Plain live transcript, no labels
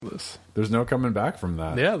this. There's no coming back from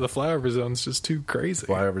that. Yeah, the flyover zone's just too crazy.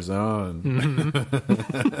 Flyover zone.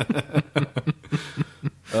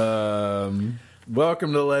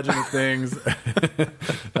 Welcome to Legend of Things,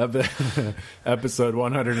 episode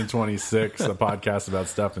 126, a podcast about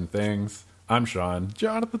stuff and things. I'm Shaun.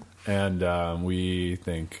 Jonathan. And we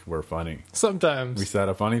think we're funny. Sometimes. We said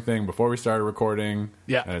a funny thing before we started recording.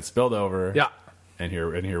 Yeah. And it spilled over. Yeah. And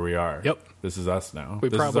here we are. Yep. This is us now. We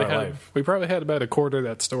this probably is our life. We probably had about a quarter of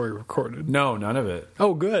that story recorded. No, none of it.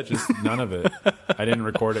 Oh, good. Just none of it. I didn't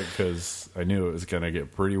record it because I knew it was going to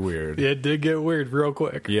get pretty weird. It did get weird real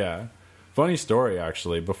quick. Yeah. Funny story,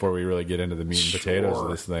 actually, before we really get into the meat and potatoes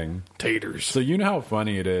of this thing. Taters. So you know how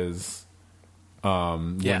funny it is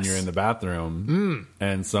when you're in the bathroom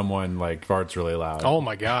and someone like farts really loud. Oh,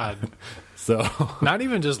 my God. So not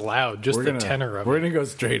even just loud, just the tenor of it. We're going to go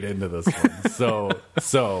straight into this one.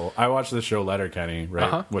 So I watched the show Letterkenny,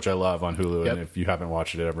 right? Which I love on Hulu. Yep. And if you haven't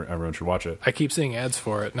watched it, everyone should watch it. I keep seeing ads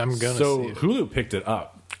for it, and I'm going to see it. Hulu picked it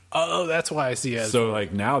up. Oh, that's why I see ads. So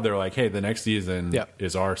like now they're like, hey, the next season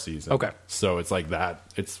is our season. Okay. So it's like that.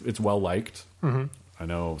 It's well liked. Mm-hmm. I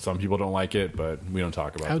know some people don't like it, but we don't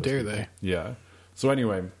talk about it. How dare they? Yeah. So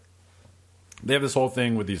anyway, they have this whole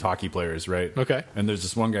thing with these hockey players, right? Okay. And there's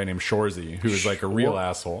this one guy named Shorzy who is like a real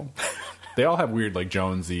asshole. They all have weird like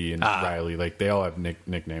Jonesy and Riley. Like they all have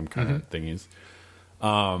nickname kind of thingies.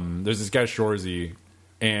 There's this guy Shorzy,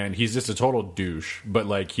 and he's just a total douche. But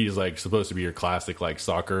like he's like supposed to be your classic like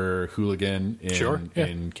soccer hooligan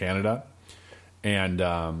in Canada.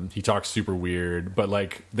 And he talks super weird, but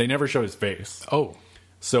like they never show his face. Oh.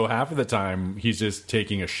 So half of the time he's just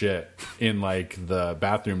taking a shit in like the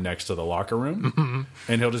bathroom next to the locker room,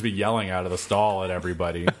 and he'll just be yelling out of the stall at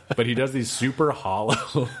everybody. But he does these super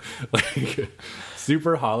hollow like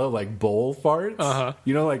bowl farts.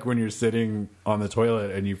 You know, like when you're sitting on the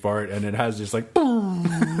toilet and you fart, and it has just like boom,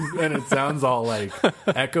 and it sounds all like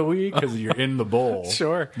echoey because you're in the bowl.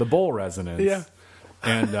 Sure, the bowl resonance. Yeah,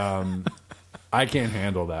 and I can't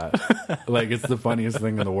handle that. Like, it's the funniest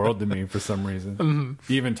thing in the world to me for some reason.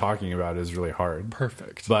 Even talking about it is really hard.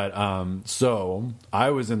 Perfect. But, so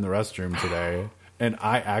I was in the restroom today, and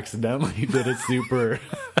I accidentally did a super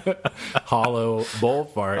hollow bowl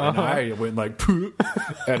fart, and I went like, poop.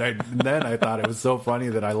 And then I thought it was so funny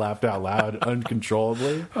that I laughed out loud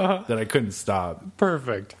uncontrollably that I couldn't stop.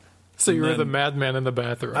 Perfect. So you were the madman in the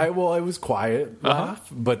bathroom. It was quiet laugh,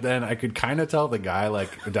 but then I could kind of tell the guy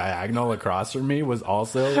like diagonal across from me was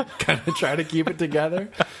also kind of trying to keep it together,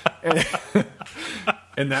 and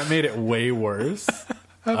that made it way worse.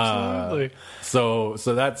 Absolutely. So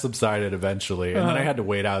that subsided eventually, and then I had to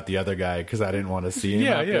wait out the other guy because I didn't want to see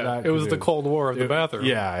him. After that, it was the Cold War of the bathroom.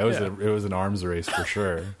 Yeah, it was an arms race for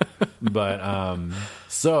sure. But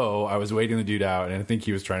so I was waiting the dude out, and I think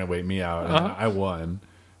he was trying to wait me out, and I won,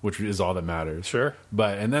 which is all that matters. Sure.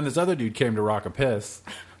 And then this other dude came to rock a piss,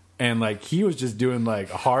 and like he was just doing like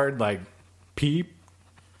hard like poop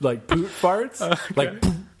farts, like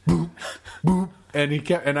boop boop boop,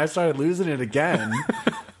 and I started losing it again,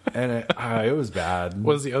 and it was bad.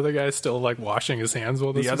 Was the other guy still like washing his hands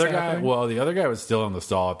while this was happening? The other guy was still in the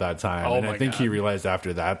stall at that time, and I think he realized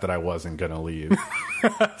after that I wasn't gonna leave.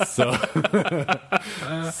 So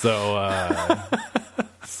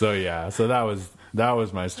that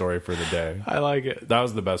was my story for the day. I like it. That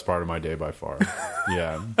was the best part of my day by far.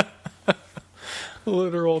 Yeah.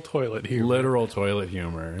 Literal toilet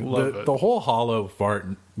humor. Love it. The whole hollow fart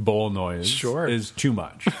bowl noise is too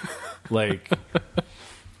much. Like,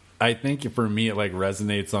 I think for me it like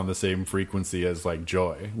resonates on the same frequency as like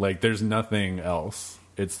joy. Like there's nothing else.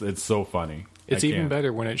 It's so funny. It's even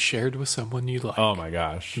better when it's shared with someone you like. Oh my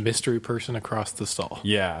gosh. Mystery person across the stall.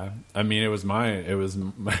 Yeah. I mean, it was my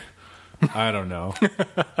I don't know.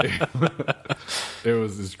 It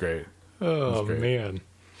was just great. Oh, man.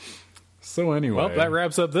 So anyway. Well, that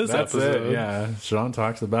wraps up this episode. It, yeah. Shaun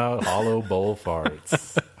talks about hollow bowl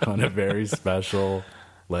farts on a very special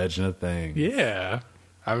Legend of Things. Yeah.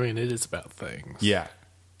 I mean, it is about things. Yeah.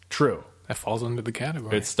 True. That falls under the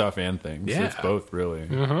category. It's stuff and things. Yeah. It's both, really.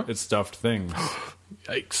 It's stuffed things.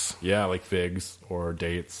 Yikes. Yeah, like figs or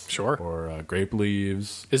dates. Sure. Or grape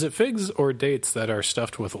leaves. Is it figs or dates that are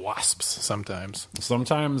stuffed with wasps sometimes?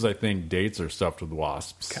 Sometimes I think dates are stuffed with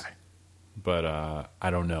wasps. Okay. But I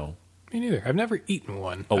don't know. Me neither. I've never eaten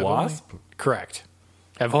one. Wasp? Correct.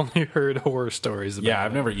 I've only heard horror stories about it. Yeah,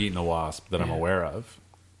 I've never eaten a wasp that I'm aware of.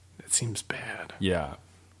 It seems bad. Yeah.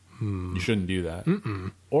 You shouldn't do that.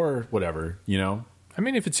 Or whatever, you know? I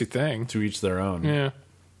mean, if it's your thing. To each their own. Yeah.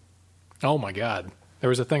 Oh, my God. There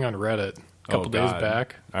was a thing on Reddit a couple days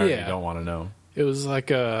back. I really don't want to know. It was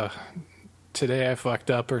like today I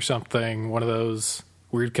fucked up or something. One of those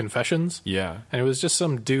weird confessions. Yeah. And it was just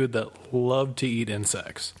some dude that loved to eat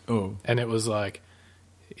insects. Oh. And it was like,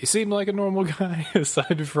 he seemed like a normal guy,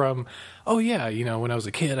 aside from, oh yeah, when I was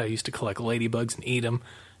a kid, I used to collect ladybugs and eat them.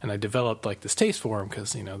 And I developed like this taste for them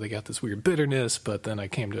because, they got this weird bitterness, but then I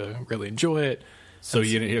came to really enjoy it. So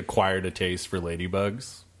you acquired a taste for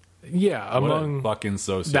ladybugs? Yeah. What a fucking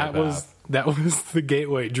sociopath. That was the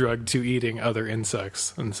gateway drug to eating other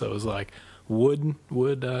insects. And so it was like wood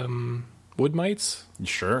mites?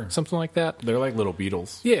 Sure. Something like that. They're like little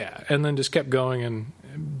beetles. Yeah. And then just kept going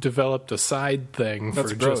and developed a side thing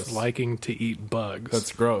for gross. just liking to eat bugs.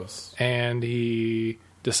 That's gross. And he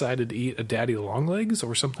decided to eat a daddy longlegs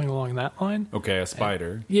or something along that line. Okay, a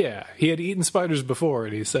spider. And, yeah. He had eaten spiders before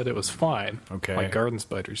and he said it was fine. Okay. Like garden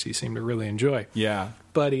spiders he seemed to really enjoy. Yeah.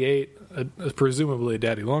 But he ate presumably a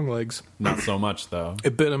daddy longlegs. Not so much though.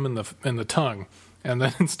 It bit him in the tongue. And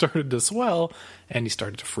then it started to swell, and he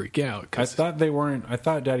started to freak out. I thought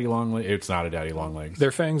daddy longlegs... It's not a daddy longlegs.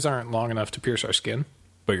 Their fangs aren't long enough to pierce our skin.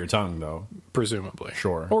 But your tongue, though. Presumably.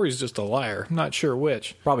 Sure. Or he's just a liar. Not sure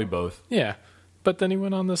which. Probably both. Yeah. But then he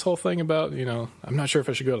went on this whole thing about, I'm not sure if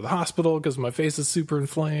I should go to the hospital because my face is super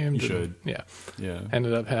inflamed. You should. Yeah. Yeah.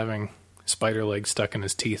 Ended up having spider legs stuck in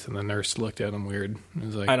his teeth, and the nurse looked at him weird. And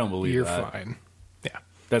was like, I don't believe You're that. fine. Yeah.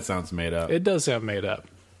 That sounds made up. It does sound made up.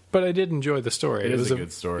 But I did enjoy the story. It was a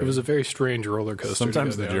good story. It was a very strange roller coaster.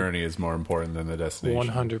 Sometimes the journey is more important than the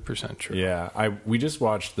destination. 100% true. Yeah, we just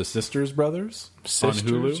watched The Sisters Brothers on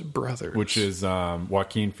Hulu, Brothers, which is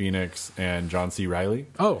Joaquin Phoenix and John C. Reilly.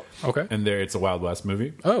 Oh, okay. And it's a Wild West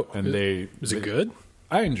movie. Oh, and is it good?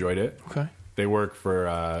 I enjoyed it. Okay. They work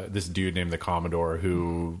for this dude named the Commodore,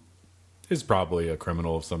 who is probably a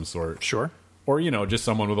criminal of some sort. Sure. Or just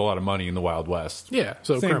someone with a lot of money in the Wild West. Yeah,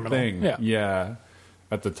 so same criminal. thing. Yeah.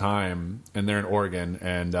 At the time, and they're in Oregon,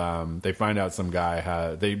 and they find out some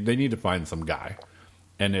guy they need to find some guy,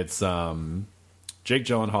 and it's Jake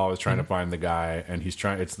Gyllenhaal is trying to find the guy, and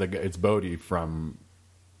it's Bodhi from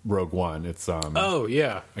Rogue One. It's oh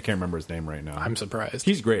yeah, I can't remember his name right now. I'm surprised.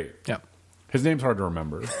 He's great. Yeah, his name's hard to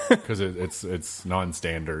remember because it's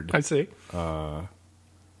non-standard. I see.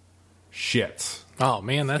 Shit. Oh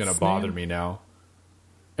man, that's gonna bother me now.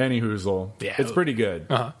 Any hoozle. Yeah. It's pretty good.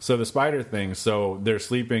 Uh-huh. So the spider thing, so they're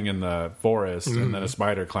sleeping in the forest, and then a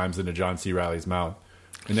spider climbs into John C. Reilly's mouth.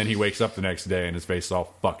 And then he wakes up the next day, and his face is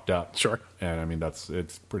all fucked up. Sure. And, I mean,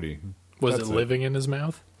 it's pretty... Was it living in his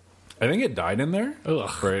mouth? I think it died in there. Ugh.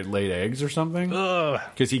 Or it laid eggs or something. Ugh.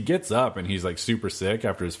 Because he gets up, and he's, super sick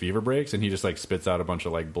after his fever breaks, and he just, spits out a bunch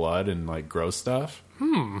of, blood and, gross stuff.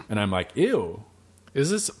 And I'm like, ew. Is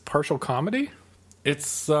this partial comedy?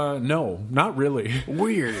 It's, no, not really.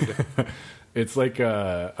 Weird. It's like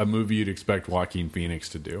a movie you'd expect Joaquin Phoenix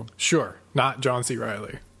to do. Sure. Not John C.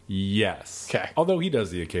 Reilly. Yes. Okay. Although he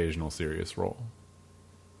does the occasional serious role.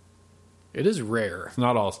 It is rare. It's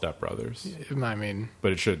not all Step Brothers. I mean...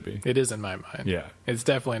 But it should be. It is in my mind. Yeah. It's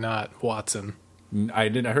definitely not Watson. I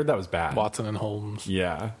heard that was bad. Watson and Holmes.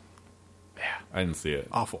 Yeah. Yeah. I didn't see it.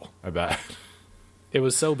 Awful. I bet. It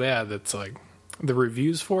was so bad that's the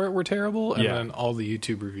reviews for it were terrible, and Yeah. then all the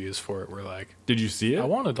YouTube reviews for it were like, Did you see it? I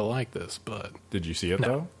wanted to like this, but... Did you see it, No.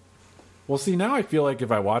 though? Well, see, now I feel like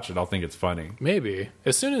if I watch it, I'll think it's funny. Maybe.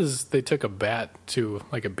 As soon as they took a bat to,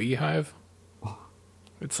 a beehive,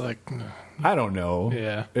 it's like... I don't know.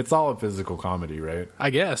 Yeah. It's all a physical comedy, right? I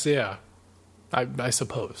guess, yeah. I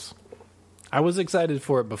suppose. I was excited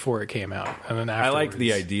for it before it came out, and then afterwards... I like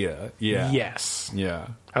the idea. Yeah. Yes. Yeah.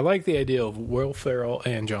 I like the idea of Will Ferrell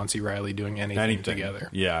and John C. Reilly doing anything together.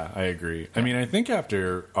 Yeah, I agree. I mean, I think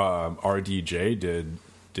after RDJ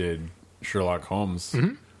did Sherlock Holmes,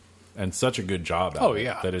 and such a good job at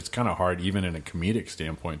it, that it's kind of hard, even in a comedic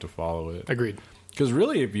standpoint, to follow it. Agreed. Because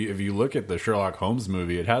really, if you look at the Sherlock Holmes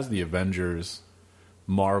movie, it has the Avengers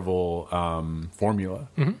Marvel formula.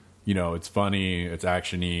 It's funny, it's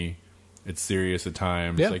actiony, it's serious at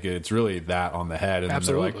times. Yeah. It's really that on the head. And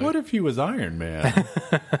Absolutely. then they're like, what if he was Iron Man?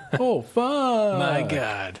 Oh, fuck. My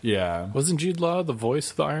God. Yeah. Wasn't Jude Law the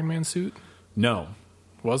voice of the Iron Man suit? No.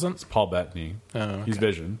 Wasn't? It's Paul Bettany. Oh, okay. He's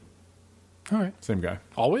Vision. All right. Same guy.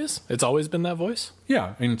 Always? It's always been that voice?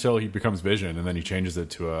 Yeah, until he becomes Vision, and then he changes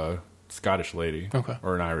it to a Scottish lady. Okay.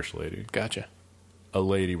 Or an Irish lady. Gotcha. A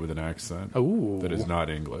lady with an accent. Ooh. That is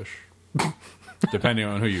not English. Depending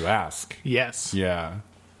on who you ask. Yes. Yeah.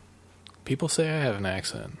 People say I have an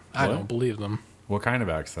accent. I What? don't believe them. What kind of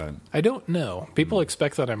accent? I don't know. People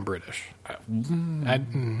expect that I'm British. I don't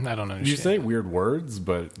understand. You say weird words,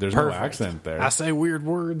 but there's Perfect. no accent there. I say weird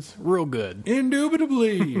words real good.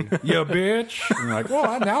 Indubitably, you bitch. And you're like,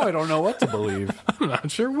 well, now I don't know what to believe. I'm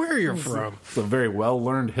not sure where you're from. It's a very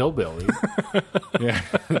well-learned hillbilly. Yeah.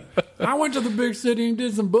 I went to the big city and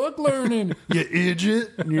did some book learning, you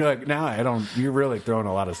idiot. And you're like, nah, I don't. You're really throwing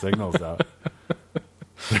a lot of signals out.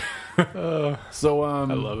 So I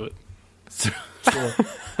love it. So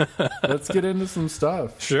let's get into some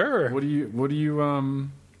stuff. Sure. What do you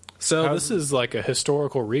So this is like a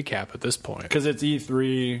historical recap at this point. Because it's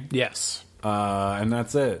E3. Yes. And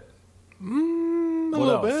that's it. A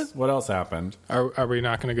little bit. What else happened? Are we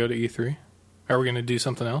not going to go to E3? Are we going to do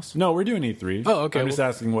something else? No, we're doing E3. Oh, okay. I'm just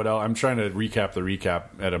asking what else. I'm trying to recap the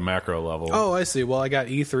recap at a macro level. Oh, I see. Well, I got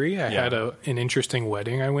E3. I had an interesting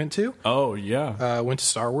wedding I went to. Oh, yeah. Went to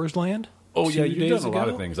Star Wars Land. Oh, yeah, you've done a lot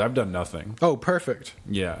of things. I've done nothing. Oh, perfect.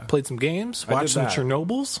 Yeah. Played some games. Watched some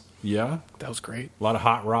Chernobyls. Yeah. That was great. A lot of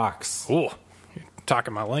hot rocks. Oh, you're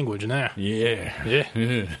talking my language now. Yeah.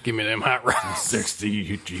 Yeah. Give me them hot rocks.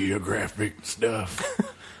 60 geographic stuff.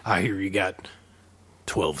 I hear you got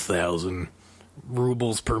 12,000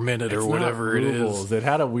 rubles per minute or whatever it is. It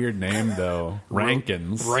had a weird name, though.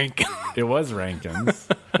 Rankins. It was Rankins.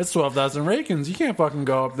 It's 12,000 Rankins. You can't fucking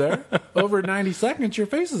go up there. Over 90 seconds, your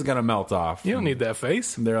face is going to melt off. You don't need that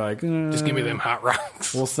face. And they're like, just give me them hot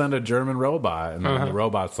rocks. We'll send a German robot. And then the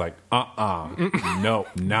robot's like, no,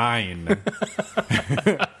 9.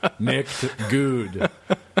 Nicked good.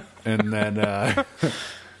 And then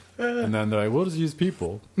they're like, we'll just use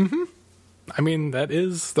people. Mm-hmm. I mean, that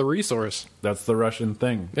is the resource. That's the Russian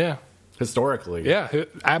thing. Yeah. Historically. Yeah,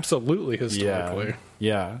 absolutely historically.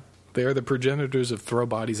 Yeah. They are the progenitors of throw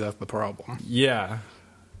bodies at the problem. Yeah.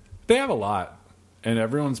 They have a lot. And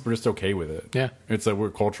everyone's just okay with it. Yeah. It's a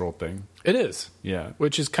weird cultural thing. It is. Yeah.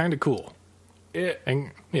 Which is kind of cool. Yeah.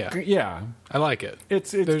 I like it.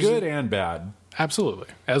 It's good and bad. Absolutely.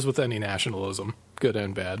 As with any nationalism. Good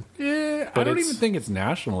and bad. Yeah. But I don't even think it's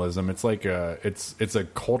nationalism. It's like it's a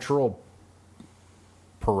cultural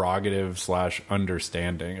prerogative /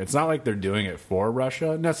 understanding. It's not like they're doing it for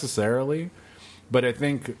Russia necessarily, but I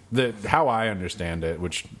think that how I understand it,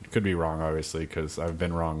 which could be wrong obviously because I've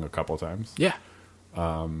been wrong a couple times. Yeah. Like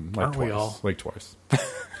Aren't twice. we all? Like twice.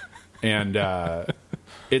 And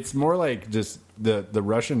it's more like just the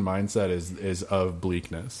Russian mindset is of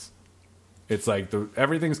bleakness. It's like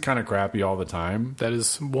everything's kind of crappy all the time. That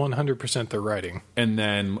is 100% their writing. And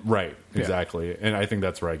then exactly. Yeah. And I think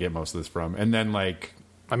that's where I get most of this from. And then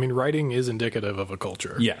writing is indicative of a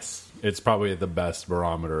culture. Yes, it's probably the best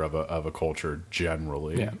barometer of a culture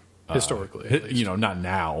generally. Yeah, historically, at least. Not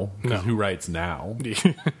now. No. Who writes now?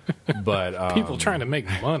 But people trying to make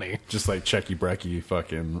money, just like Checky Brecky,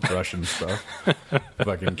 fucking Russian stuff,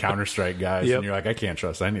 fucking Counter-Strike guys, and you're like, I can't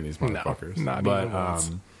trust any of these motherfuckers. No, not even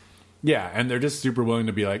once. Yeah, and they're just super willing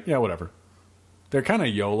to be like, yeah, whatever. They're kind of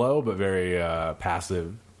YOLO, but very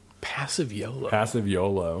passive. Passive YOLO. Passive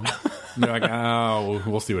YOLO. And they're like, oh,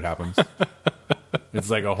 we'll see what happens. It's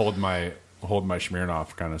like a hold my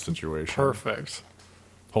Smirnoff kind of situation. Perfect.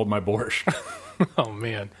 Hold my borscht. Oh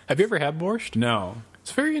man, have you ever had borscht? No,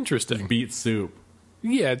 it's very interesting. Beet soup.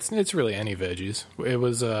 Yeah, it's really any veggies. It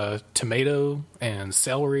was tomato and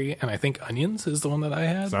celery, and I think onions is the one that I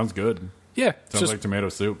had. Sounds good. Yeah, sounds like tomato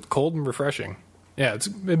soup. Cold and refreshing. Yeah, it's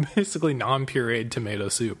basically non-pureed tomato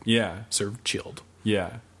soup. Yeah, served chilled.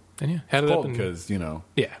 Yeah. And had it up because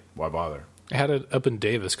yeah, why bother? I had it up in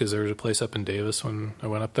Davis because there was a place up in Davis when I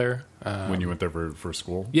went up there. When you went there for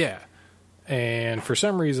school, yeah. And for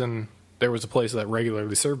some reason, there was a place that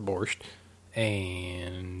regularly served borscht,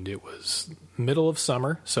 and it was middle of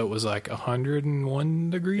summer, so it was like 101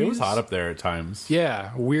 degrees. It was hot up there at times.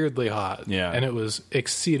 Yeah, weirdly hot. Yeah, and it was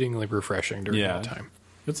exceedingly refreshing during that time.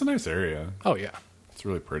 It's a nice area. Oh yeah, it's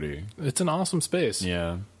really pretty. It's an awesome space.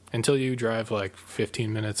 Yeah. Until you drive like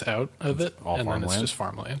 15 minutes out of it, and farmland? then it's just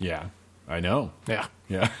farmland. Yeah, I know. Yeah.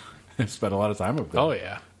 I spent a lot of time up there. Oh,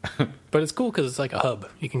 yeah. But it's cool because it's like a hub.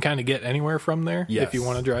 You can kind of get anywhere from there if you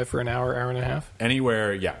want to drive for an hour and a half.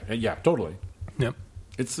 Anywhere, yeah, totally. Yep.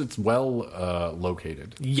 It's well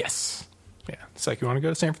located. Yes. Yeah. It's like, you want to go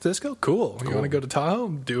to San Francisco? Cool. You want to go to Tahoe?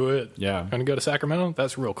 Do it. Yeah. You want to go to Sacramento?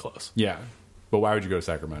 That's real close. Yeah. But why would you go to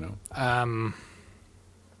Sacramento?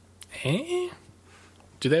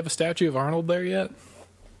 Do they have a statue of Arnold there yet?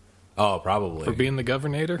 Oh, probably. For being the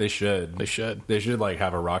governor? They should. They should. They should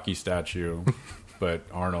have a Rocky statue, but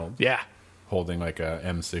Arnold. Yeah. Holding like a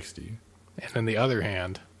M60. And then the other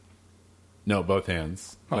hand. No, both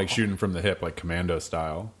hands. Like shooting from the hip, like commando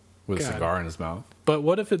style, with a cigar in his mouth. But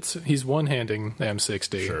what if he's one-handing the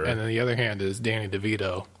M60, sure, and then the other hand is Danny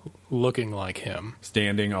DeVito looking like him.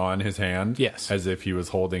 Standing on his hand? Yes. As if he was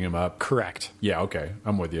holding him up? Correct. Yeah, okay.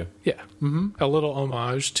 I'm with you. Yeah. Mm-hmm. A little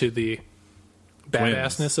homage to the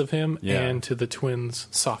badassness of him and to the twins'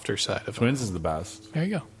 softer side of him. Twins is the best. There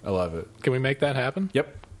you go. I love it. Can we make that happen?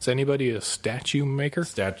 Yep. Is anybody a statue maker?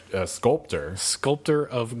 Sculptor. Sculptor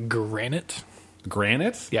of granite?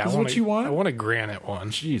 Granite? Yeah, Is what you want? I want a granite one.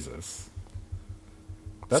 Jesus.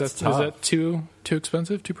 That's Is tough. that too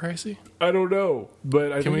expensive? Too pricey? I don't know,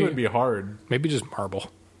 but I think it would be hard. Maybe just marble.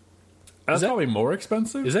 That's probably more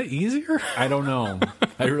expensive. Is that easier? I don't know.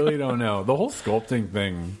 I really don't know. The whole sculpting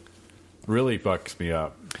thing really fucks me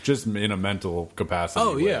up, just in a mental capacity.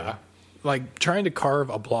 Oh, way. yeah. Like, trying to carve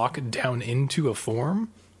a block down into a form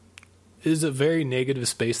is a very negative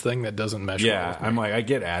space thing that doesn't mesh well with me. I'm like, I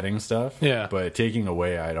get adding stuff, Yeah. but taking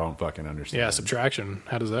away, I don't fucking understand. Yeah, subtraction.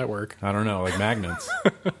 How does that work? I don't know, like magnets.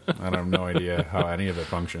 I have no idea how any of it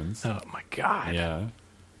functions. Oh, my God. Yeah.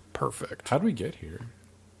 Perfect. How'd we get here?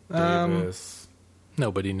 Davis.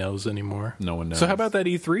 Nobody knows anymore. No one knows. So how about that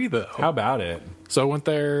E3, though? How about it? So I went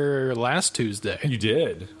there last Tuesday. You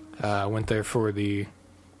did? Went there for the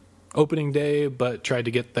opening day, but tried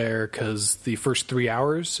to get there because the first 3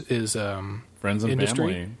 hours is Friends and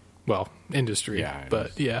industry. family. Well, industry. Yeah.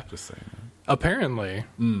 But yeah. Just saying that. Apparently,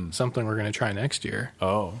 something we're going to try next year.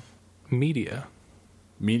 Oh. Media.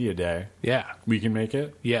 Media day. Yeah. We can make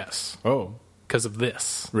it? Yes. Oh. Because of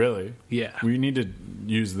this. Really? Yeah. We need to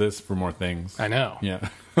use this for more things. I know. Yeah.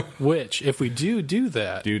 Which, if we do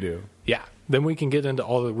that, Do. yeah, then we can get into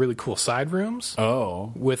all the really cool side rooms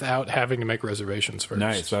Oh. without having to make reservations first.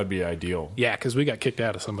 Nice. That'd be ideal. Yeah, because we got kicked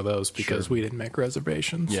out of some of those because Sure. we didn't make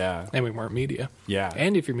reservations. Yeah. And we weren't media. Yeah.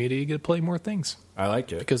 And if you're media, you get to play more things I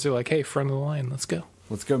like it. because they're like, hey, front of the line, let's go.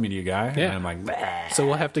 Let's go, media guy. Yeah. And I'm like, bah. So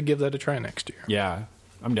we'll have to give that a try next year. Yeah.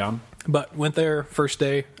 I'm down. But went there first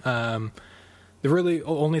day. The really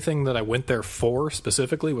only thing that I went there for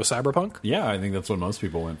specifically was Cyberpunk. Yeah, I think that's what most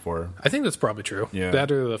people went for. I think that's probably true. Yeah.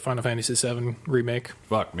 That or the Final Fantasy VII remake.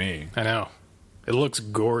 Fuck me. I know. It looks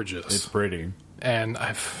gorgeous. It's pretty. And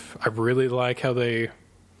I really like how they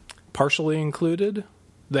partially included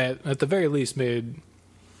that, at the very least, made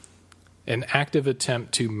an active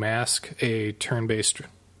attempt to mask a turn-based,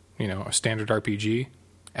 a standard RPG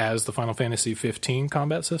as the Final Fantasy 15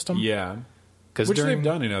 combat system. Yeah. Which they've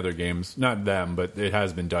done in other games. Not them, but it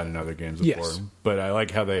has been done in other games before. Yes. But I like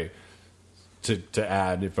how they, to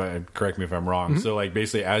add, correct me if I'm wrong, so like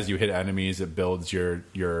basically as you hit enemies, it builds your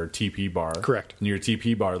TP bar. Correct. And your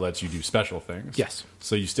TP bar lets you do special things. Yes.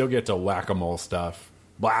 So you still get to whack-a-mole stuff,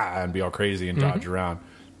 blah, and be all crazy and dodge around.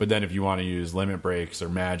 But then if you want to use limit breaks or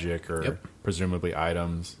magic or presumably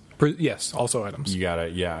items... Yes, also items. You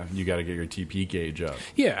gotta get your TP gauge up.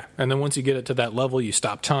 Yeah, and then once you get it to that level, you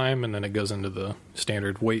stop time, and then it goes into the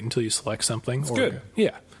standard wait until you select something. It's good.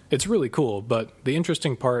 Yeah, it's really cool, but the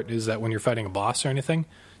interesting part is that when you're fighting a boss or anything,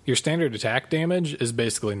 your standard attack damage is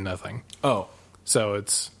basically nothing. Oh. So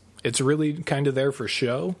it's really kind of there for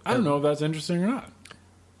show. I don't know if that's interesting or not.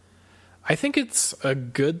 I think it's a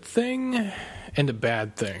good thing and a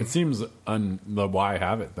bad thing. It seems why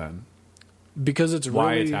have it then? Because it's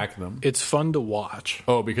Why really, attack them? It's fun to watch.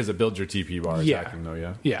 Oh, because it builds your TP bar attacking though,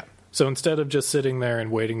 yeah? Yeah. So instead of just sitting there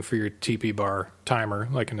and waiting for your TP bar timer,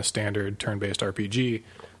 like in a standard turn-based RPG,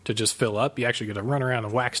 to just fill up, you actually get to run around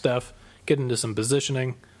and whack stuff, get into some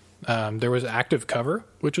positioning. There was active cover,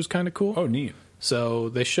 which was kind of cool. Oh, neat. So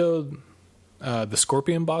they showed the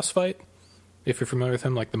Scorpion boss fight, if you're familiar with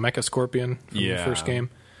him, like the Mecha Scorpion from the first game.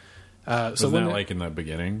 Wasn't that like in the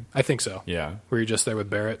beginning? I think so. Yeah. Where you're just there with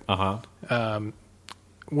Barrett. Uh-huh.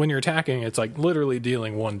 When you're attacking, it's like literally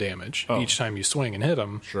dealing 1 damage each time you swing and hit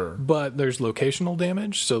him. Sure. But there's locational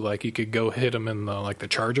damage, so like you could go hit him in the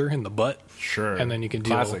charger in the butt. Sure. And then you can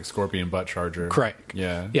deal Classic Scorpion butt charger. Correct.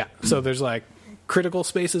 Yeah. Yeah. So there's like critical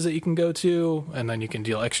spaces that you can go to, and then you can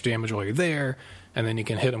deal extra damage while you're there, and then you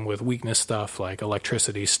can hit him with weakness stuff like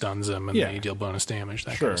electricity stuns him, and then you deal bonus damage,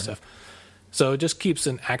 that kind of stuff. So it just keeps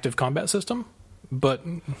an active combat system, but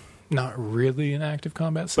not really an active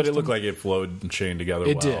combat system. But it looked like it flowed and chained together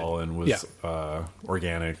and was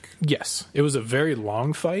organic. Yes. It was a very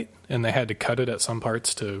long fight, and they had to cut it at some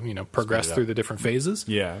parts to, progress through the different phases.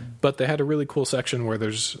 Yeah. But they had a really cool section where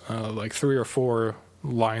there's like 3 or 4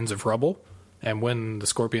 lines of rubble. And when the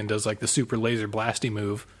Scorpion does like the super laser blasty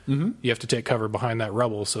move, you have to take cover behind that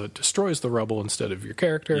rubble so it destroys the rubble instead of your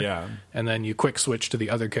character. Yeah. And then you quick switch to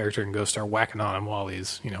the other character and go start whacking on him while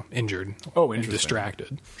he's, injured and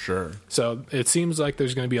distracted. Sure. So it seems like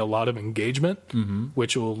there's going to be a lot of engagement,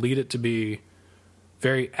 which will lead it to be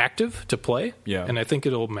very active to play. Yeah. And I think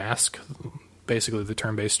it'll mask basically the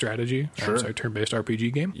turn-based strategy. Sure. Turn-based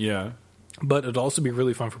RPG game. Yeah. But it'll also be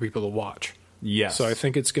really fun for people to watch. Yes. So I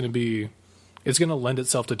think it's going to lend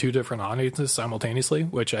itself to 2 different audiences simultaneously,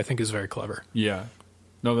 which I think is very clever. Yeah.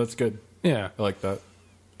 No, that's good. Yeah. I like that.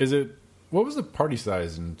 What was the party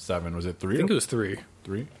size in 7? Was it 3? I think it was 3.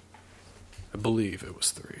 3? I believe it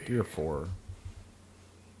was 3. 3 or 4.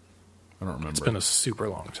 I don't remember. It's been a super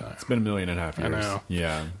long time. It's been 1.5 million years. I know.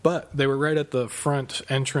 Yeah. But they were right at the front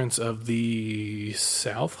entrance of the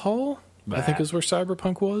South Hall, I think is where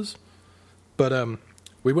Cyberpunk was. But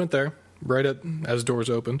we went there as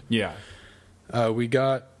doors opened. Yeah. We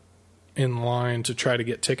got in line to try to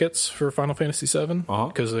get tickets for Final Fantasy VII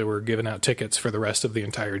because they were giving out tickets for the rest of the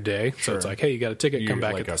entire day. So it's like, hey, you got a ticket, come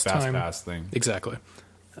back like at this a fast time. pass thing. Exactly.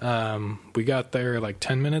 We got there like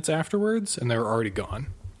 10 minutes afterwards, and they were already gone.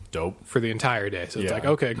 Dope. For the entire day. So it's like,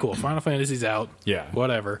 okay, cool. Final Fantasy's out. Yeah.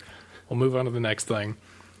 Whatever. We'll move on to the next thing.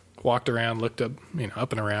 Walked around, looked up,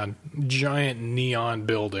 up and around. Giant neon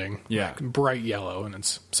building. Yeah. Like bright yellow, and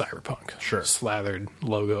it's Cyberpunk. Sure. Slathered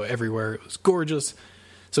logo everywhere. It was gorgeous.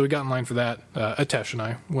 So we got in line for that. Atesh and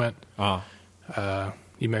I went.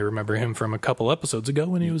 You may remember him from a couple episodes ago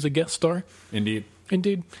when he was a guest star. Indeed.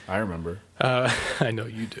 I remember. I know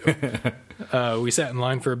you do. We sat in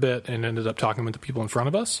line for a bit and ended up talking with the people in front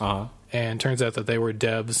of us. And turns out that they were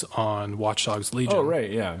devs on Watch Dogs Legion. Oh, right,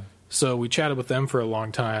 yeah. So we chatted with them for a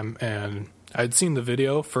long time, and I'd seen the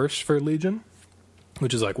video first for Legion,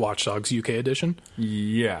 which is like Watch Dogs UK edition.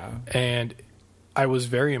 Yeah. And I was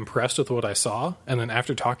very impressed with what I saw, and then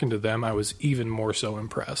after talking to them, I was even more so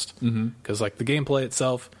impressed. Because like the gameplay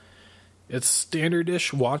itself, it's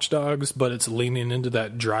standard-ish Watch Dogs, but it's leaning into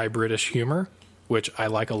that dry British humor, which I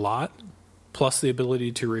like a lot. Plus the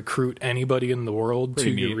ability to recruit anybody in the world to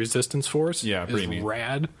your resistance force is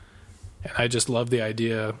rad. And I just love the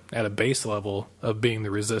idea at a base level of being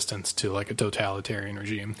the resistance to like a totalitarian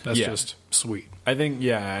regime. That's just sweet. I think,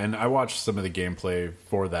 and I watched some of the gameplay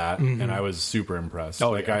for that, and I was super impressed.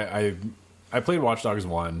 I played Watch Dogs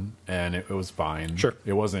 1, and it was fine. Sure.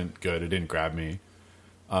 It wasn't good. It didn't grab me.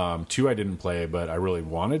 2 I didn't play, but I really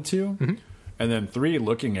wanted to. And then 3,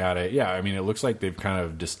 looking at it, I mean, it looks like they've kind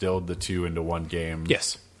of distilled the 2 into one game.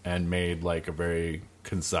 Yes. And made like a very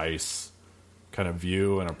concise kind of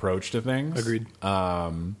view and approach to things. Agreed.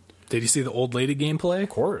 Did you see the old lady gameplay? Of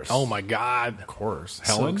course. Oh my god. Of course.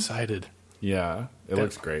 Helen? So excited. Yeah. It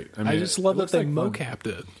looks great. I mean, I just love that they like mocapped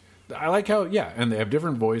it. I like how, and they have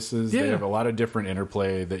different voices. Yeah. They have a lot of different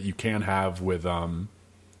interplay that you can have with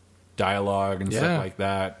dialogue and stuff like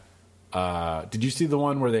that. Did you see the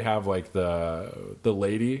one where they have like the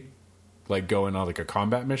lady like going on like a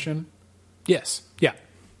combat mission? Yes. Yeah.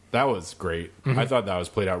 That was great. I thought that was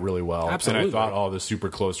played out really well. Absolutely. And I thought all the super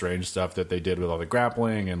close range stuff that they did with all the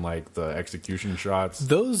grappling and like the execution shots.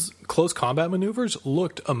 Those close combat maneuvers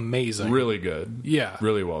looked amazing. Really good. Yeah.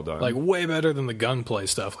 Really well done. Like way better than the gunplay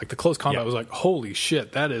stuff. Like the close combat was like, holy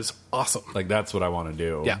shit, that is awesome. Like that's what I want to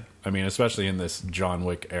do. Yeah. I mean, especially in this John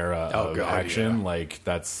Wick era of action, like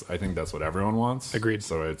I think that's what everyone wants. Agreed.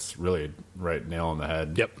 So it's really right nail on the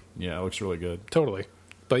head. Yep. Yeah, it looks really good. Totally.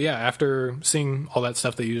 But yeah, after seeing all that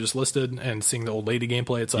stuff that you just listed and seeing the old lady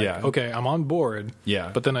gameplay, it's like, okay, I'm on board. Yeah.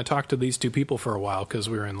 But then I talked to these 2 people for a while because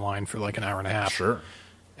we were in line for like an hour and a half. Sure.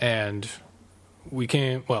 And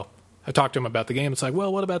I talked to them about the game. It's like,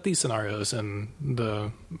 well, what about these scenarios? And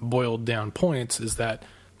the boiled down points is that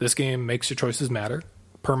this game makes your choices matter.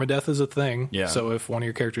 Permadeath is a thing. Yeah. So if one of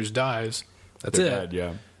your characters dies, that's They're it. dead,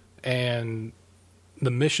 yeah. And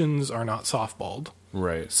the missions are not softballed.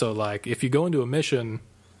 Right. So like if you go into a mission,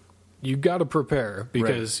 you got to prepare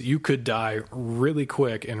because you could die really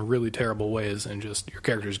quick in really terrible ways and just your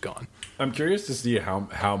character's gone. I'm curious to see how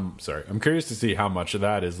much of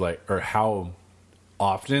that is like, or how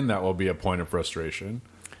often that will be a point of frustration.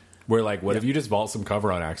 Where like, what if you just vault some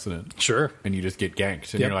cover on accident? Sure. And you just get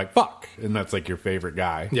ganked and you're like, fuck. And that's like your favorite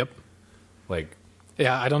guy. Yep. Like,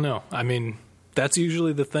 yeah, I don't know. I mean, that's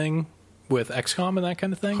usually the thing with XCOM and that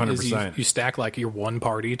kind of thing. 100%. Is you stack like your one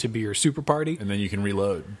party to be your super party. And then you can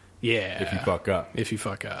reload. Yeah. If you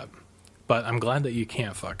fuck up. But I'm glad that you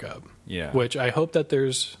can't fuck up. Yeah. Which I hope that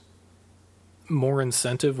there's more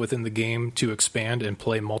incentive within the game to expand and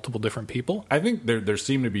play multiple different people. I think there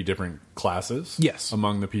seem to be different classes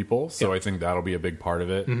among the people. So I think that'll be a big part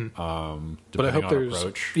of it. But I hope there's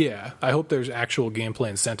approach. I hope there's actual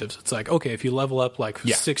gameplay incentives. It's like, okay, if you level up like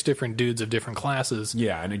 6 different dudes of different classes.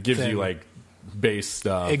 Yeah, and it gives you like base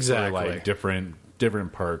stuff. Exactly. Or like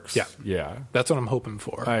different perks. Yeah. That's what I'm hoping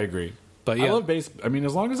for. I agree. But yeah. I love base. I mean,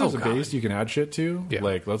 as long as there's a base you can add shit to,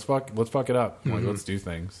 like let's fuck it up. Like let's do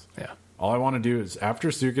things. Yeah. All I want to do is after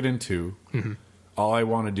Suikoden 2, all I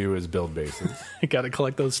want to do is build bases. You got to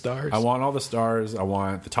collect those stars. I want all the stars. I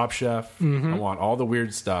want the Top Chef. I want all the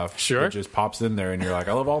weird stuff. Sure. That just pops in there and you're like,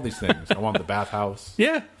 I love all these things. I want the bathhouse.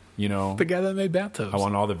 Yeah. You know, the guy that made bathtubs. I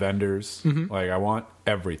want all the vendors. Like I want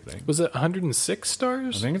everything. Was it 106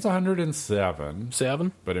 stars? I think it's 107.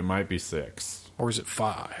 7? But it might be 6. Or is it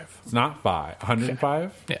 5? It's not 5.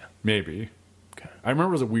 105? Yeah. Maybe. Okay. I remember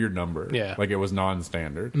it was a weird number. Yeah. Like it was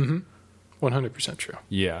non-standard. 100% true.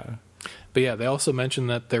 Yeah. But yeah, they also mentioned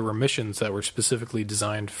that there were missions that were specifically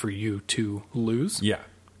designed for you to lose. Yeah.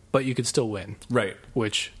 But you could still win. Right.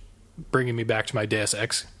 Which, bringing me back to my Deus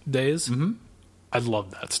Ex days, I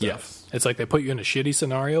love that stuff. Yes. It's like they put you in a shitty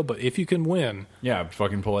scenario, but if you can win, Yeah,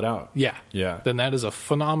 fucking pull it out. yeah, Yeah. then that is a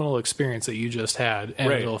phenomenal experience that you just had, and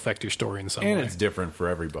Right. it'll affect your story in some And way. it's different for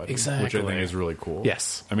everybody. Which I Exactly. think is really cool.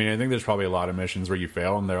 Yes. I mean, I think there's probably a lot of missions where you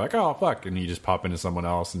fail and they're like, oh, fuck. And you just pop into someone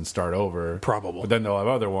else and start over. Probable. But then they'll have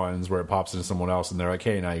other ones where it pops into someone else and they're like,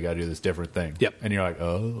 hey, now you got to do this different thing. Yep. And you're like,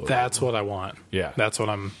 oh. That's what I want. Yeah. That's what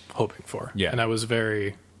I'm hoping for. Yeah. And I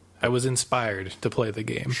was inspired to play the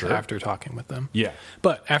game after talking with them. Yeah.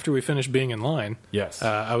 But after we finished being in line, Yes.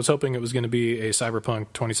 I was hoping it was going to be a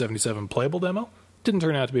Cyberpunk 2077 playable demo. Didn't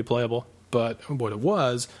turn out to be playable, but what it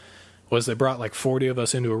was they brought like 40 of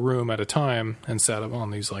us into a room at a time and sat up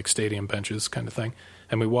on these like stadium benches kind of thing,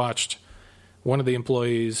 and we watched one of the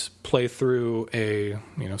employees play through a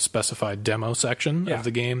specified demo section of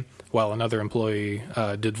the game, while another employee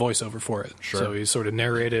did voiceover for it. Sure. So he sort of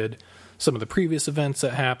narrated some of the previous events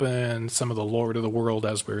that happened, some of the lore of the world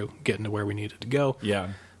as we were getting to where we needed to go. Yeah.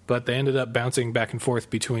 But they ended up bouncing back and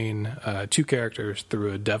forth between two characters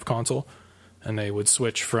through a dev console, and they would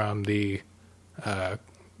switch from the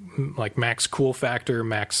like max cool factor,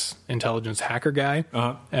 max intelligence hacker guy,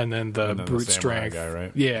 and then the brute the samurai strength guy,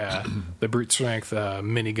 right? Yeah, the brute strength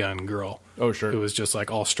minigun girl. Oh, sure. Who was just like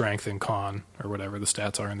all strength and con or whatever the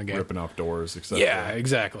stats are in the game. Ripping off doors, etc. Yeah,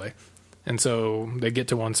 exactly. And so they get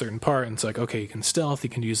to one certain part, and it's like, okay, you can stealth, you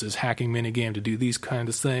can use this hacking minigame to do these kinds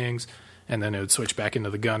of things, and then it would switch back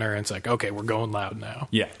into the gunner, and it's like, okay, we're going loud now.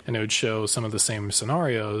 Yeah. And it would show some of the same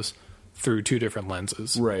scenarios through two different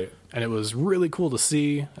lenses. Right. And it was really cool to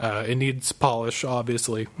see. It needs polish,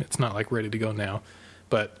 obviously. It's not, like, ready to go now.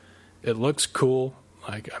 But it looks cool.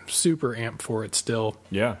 Like, I'm super amped for it still.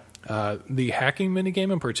 Yeah. The hacking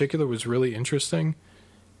minigame in particular was really interesting,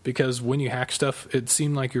 because when you hack stuff, it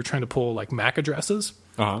seemed like you're trying to pull like MAC addresses.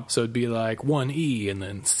 So it'd be like 1E and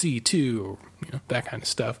then C2, that kind of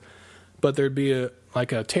stuff. But there'd be a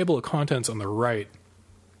table of contents on the right,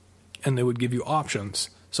 and they would give you options.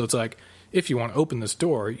 So it's like, if you want to open this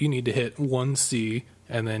door, you need to hit 1C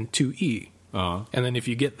and then 2E. And then if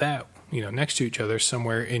you get that, next to each other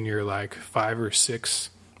somewhere in your like 5 or 6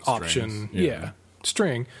 option,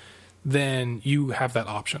 string, then you have that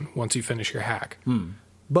option once you finish your hack.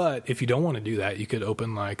 But if you don't want to do that, you could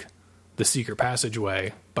open like the secret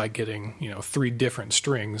passageway by getting 3 different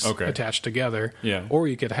strings attached together. Yeah. Or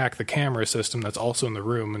you could hack the camera system that's also in the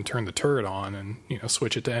room and turn the turret on and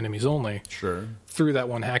switch it to enemies only. Sure. Through that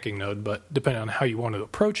one hacking node. But depending on how you wanted to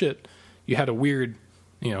approach it, you had a weird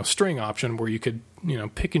string option where you could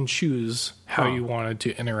pick and choose how you wanted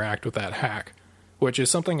to interact with that hack, which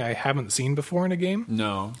is something I haven't seen before in a game.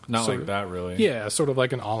 No, not like that, really. Yeah, sort of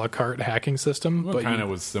like an a la carte hacking system. What kind of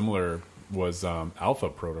was similar was Alpha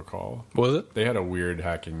Protocol. Was it? They had a weird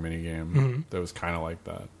hacking minigame that was kind of like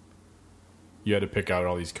that. You had to pick out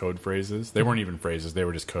all these code phrases. They weren't even phrases; they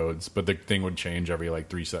were just codes. But the thing would change every like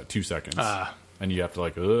 2 seconds, and you have to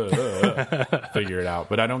like figure it out.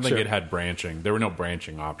 But I don't think it had branching. There were no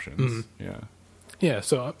branching options. Yeah.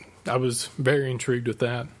 So I was very intrigued with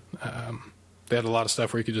that. They had a lot of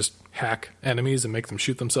stuff where you could just hack enemies and make them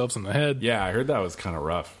shoot themselves in the head. Yeah, I heard that was kind of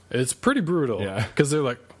rough. It's pretty brutal. Yeah. Because they're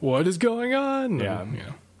like, what is going on? Yeah. And,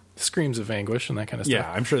 screams of anguish and that kind of stuff. Yeah,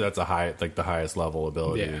 I'm sure that's the highest level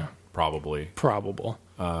ability. Yeah. Probably. Probable.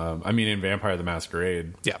 I mean, in Vampire the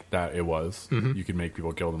Masquerade, Yeah. that it was. You could make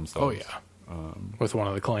people kill themselves. Oh, yeah. With one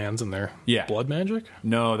of the clans and their blood magic?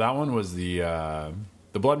 No, that one was the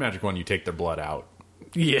blood magic one. You take their blood out.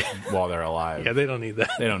 Yeah. While they're alive. Yeah, they don't need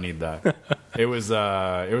that. They don't need that. It was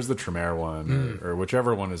the Tremere one, or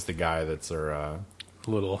whichever one is the guy that's A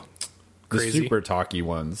little crazy. the super talky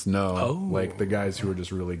ones. No, like the guys who are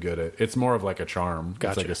just really good at. It's more of like a charm.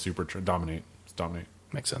 Gotcha. It's like a super dominate. It's dominate.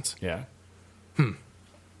 Makes sense. Yeah.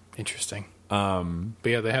 Interesting. But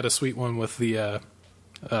yeah, they had a sweet one with the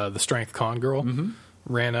strength con girl.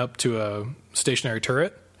 Ran up to a stationary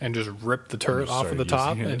turret and just ripped the turret off of the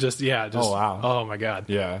top and just oh wow, oh my god,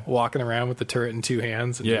 yeah, walking around with the turret in 2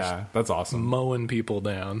 hands and just that's awesome, mowing people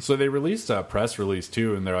down. So they released a press release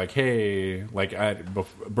too, and they're like, hey, like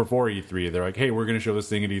before E3, they're like, hey, we're going to show this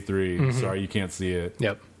thing at E3. Sorry you can't see it.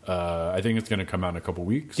 Yep. I think it's going to come out in a couple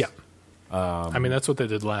weeks. Yeah. I mean, that's what they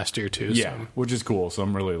did last year too. Yeah, so. which is cool. So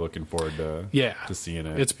I'm really looking forward to seeing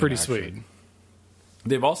it. It's pretty sweet.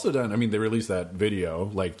 They've also done, I mean, they released that video,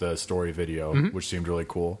 like the story video, which seemed really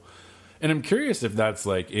cool. And I'm curious if that's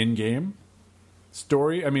like in game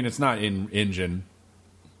Story, I mean, it's not in engine,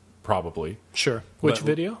 probably. Sure. Which But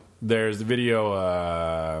video? There's the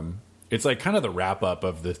video. It's like kind of the wrap up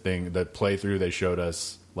of the playthrough they showed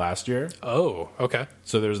us last year. Oh, okay.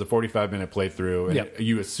 So there's the 45-minute playthrough, and Yep.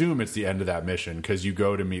 you assume it's the end of that mission because you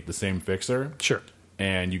go to meet the same fixer. Sure.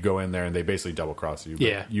 And you go in there, and they basically double cross you. But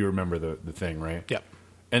Yeah. you remember the thing, right? Yep.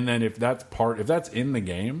 And then if that's in the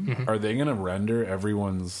game, are they going to render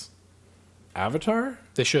everyone's avatar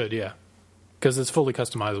They should, yeah. Because it's fully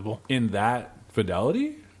customizable. in that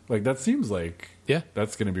fidelity? Like, that seems like Yeah.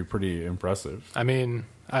 that's going to be pretty impressive. I mean,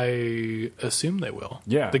 I assume they will.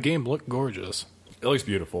 Yeah. The game looked gorgeous. It looks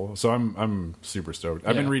beautiful, so I'm super stoked.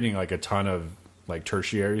 I've been Yeah. reading like a ton of like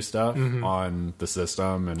tertiary stuff on the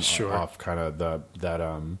system and Sure. off kind of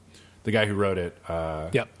the guy who wrote it,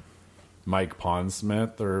 Yep. Mike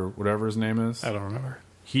Pondsmith or whatever his name is. I don't remember.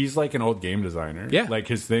 He's like an old game designer. Yeah. Like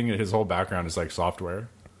his whole background is like software.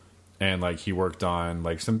 And like he worked on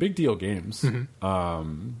like some big deal games.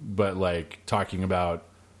 But like talking about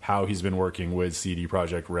how he's been working with CD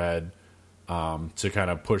Projekt Red to kind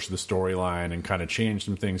of push the storyline and kind of change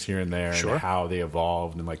some things here and there Sure. and how they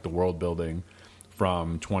evolved and like the world building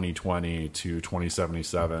from 2020 to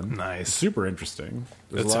 2077. Nice. It's super interesting.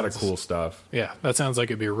 There's That a lot of sounds- cool stuff. Yeah, that sounds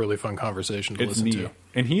like it'd be a really fun conversation to It's listen neat. to.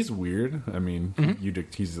 And he's weird. I mean,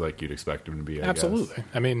 he's like you'd expect him to be, I guess. Absolutely.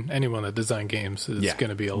 I mean, anyone that design games is going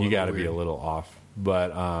to be a little you got to weird. be a little off,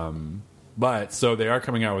 but so they are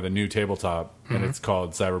coming out with a new tabletop and it's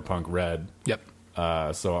called Cyberpunk Red. Yep.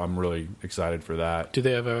 So I'm really excited for that. Do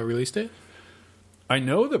they have a release date? I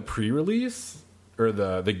know the pre-release or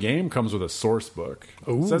the game comes with a source book.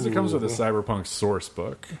 It says it comes with a Ooh. Cyberpunk source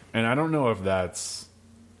book, and I don't know if that's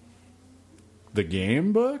the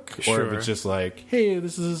game book or if Sure. it's just like, hey,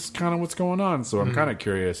 this is kind of what's going on. So I'm kind of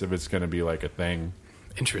curious if it's going to be like a thing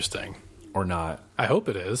Interesting. or not. I hope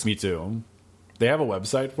it is. Me too. They have a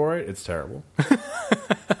website for it. It's terrible.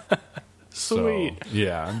 Sweet. So,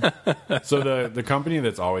 yeah. So the company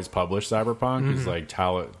that's always published Cyberpunk is like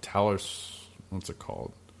Talos. What's it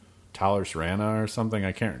called? Talos Rana or something.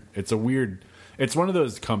 I can't. It's a weird. It's one of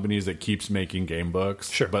those companies that keeps making game books.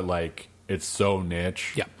 Sure. But like it's so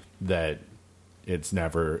niche. Yeah. That it's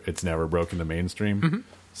never broken the mainstream.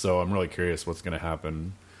 So I'm really curious what's going to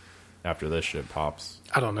happen after this shit pops.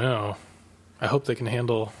 I don't know. I hope they can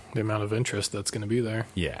handle the amount of interest that's going to be there.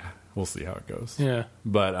 Yeah. We'll see how it goes. Yeah.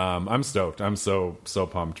 But I'm stoked. I'm so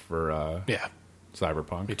pumped for Yeah.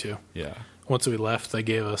 Cyberpunk. Me too. Yeah. Once we left, they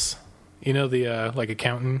gave us, the like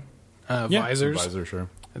accountant visors. Visor, sure.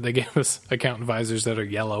 They gave us accountant visors that are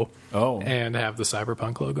yellow. Oh. And have the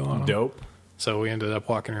Cyberpunk logo on them. Dope. So we ended up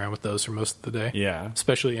walking around with those for most of the day. Yeah.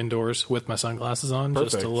 Especially indoors with my sunglasses on, just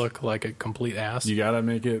Perfect. to look like a complete ass. You gotta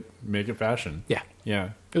make it fashion. Yeah.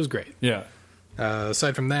 Yeah. It was great. Yeah.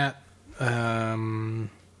 Aside from that,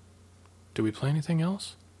 did we play anything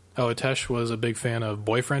else? Oh, Atesh was a big fan of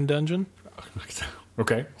Boyfriend Dungeon.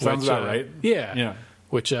 Okay. Sounds which, about right. Yeah. Yeah.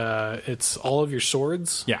 Which it's all of your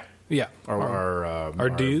swords. Yeah. Yeah. Our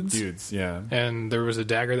dudes. Dudes, yeah. And there was a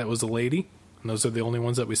dagger that was a lady. And those are the only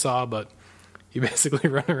ones that we saw, but you basically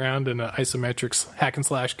run around in an isometric hack and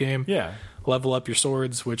slash game. Yeah. Level up your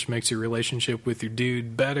swords, which makes your relationship with your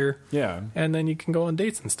dude better. Yeah. And then you can go on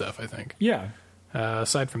dates and stuff, I think. Yeah.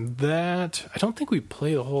 Aside from that, I don't think we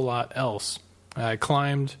played a whole lot else. I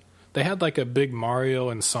climbed. They had like a big Mario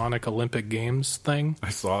and Sonic Olympic Games thing. I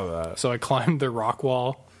saw that. So I climbed their rock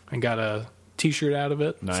wall and got a t-shirt out of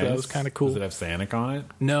it. Nice. So that was kind of cool. Does it have Sonic on it?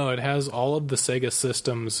 No, it has all of the Sega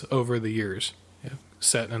systems over the years. Yeah,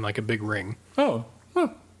 set in like a big ring. Oh. Huh.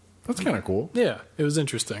 That's kind of cool. Yeah, it was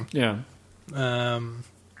interesting. Yeah.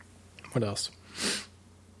 What else?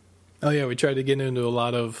 Oh yeah, we tried to get into a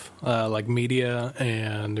lot of like media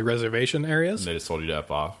and reservation areas. And they just told you to F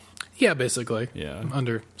off. Yeah, basically. Yeah.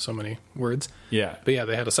 Under so many words. Yeah. But yeah,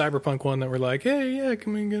 they had a Cyberpunk one that were like, hey, yeah,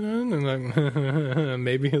 can we get on? And like,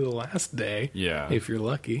 maybe the last day. Yeah. If you're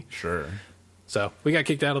lucky. Sure. So we got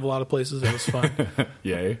kicked out of a lot of places. It was fun.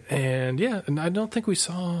 Yay. And yeah, and I don't think we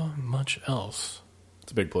saw much else.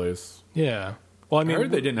 It's a big place. Yeah. Well, I I mean,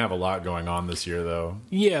 heard they didn't have a lot going on this year, though.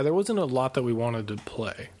 yeah, there wasn't a lot that we wanted to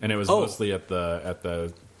play. And it was mostly at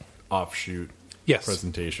the offshoot Yes.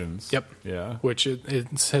 presentations. Yep. Yeah. Which it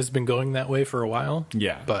has been going that way for a while.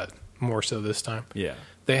 Yeah. But more so this time. Yeah.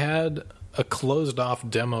 They had a closed off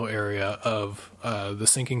demo area of the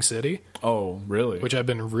Sinking City, Oh, really? which I've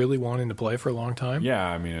been really wanting to play for a long time. Yeah,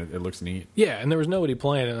 I mean, it looks neat. Yeah, and there was nobody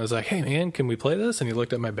playing it. And I was like, hey, man, can we play this? And he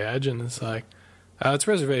looked at my badge and it's like, it's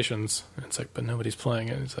reservations. And it's like, but nobody's playing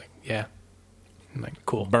it. And it's like, yeah. I'm like,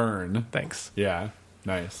 cool. Burn. Thanks. Yeah.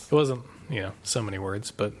 Nice. It wasn't, so many words,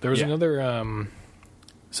 but there was Yeah. another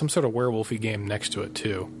some sort of werewolfy game next to it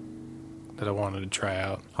too that I wanted to try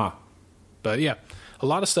out. Huh. But yeah, a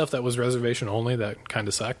lot of stuff that was reservation only that kind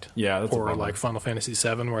of sucked. Yeah, that's or like Final Fantasy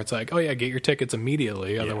VII, where it's like, oh yeah, get your tickets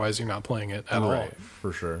immediately, otherwise you're not playing it at all. Right,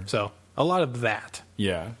 for sure. So a lot of that.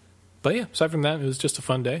 Yeah. But yeah, aside from that, it was just a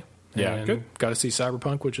fun day. Yeah, and good. Got to see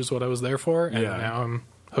Cyberpunk, which is what I was there for, and now I'm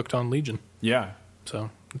hooked on Legion. Yeah. So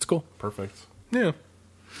it's cool. Perfect. Yeah.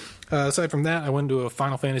 Aside from that, I went to a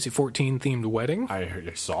Final Fantasy 14 themed wedding.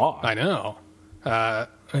 I saw. I know.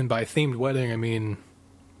 And by themed wedding, I mean,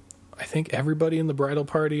 I think everybody in the bridal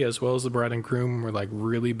party, as well as the bride and groom, were like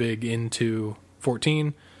really big into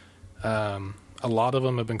 14. A lot of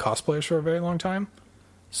them have been cosplayers for a very long time.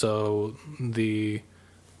 So the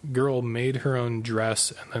girl made her own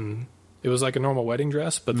dress, and then it was like a normal wedding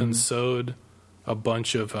dress, but then sewed a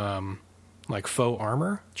bunch of like faux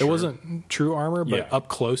armor. Sure. It wasn't true armor, but up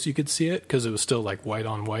close you could see it because it was still like white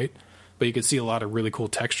on white. But you could see a lot of really cool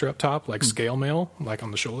texture up top, like scale mail, like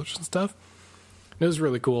on the shoulders and stuff. It was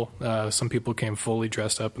really cool. Some people came fully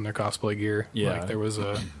dressed up in their cosplay gear. Yeah. Like there was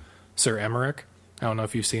a Sir Emmerich. I don't know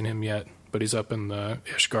if you've seen him yet, but he's up in the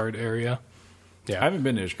Ishgard area. Yeah, I haven't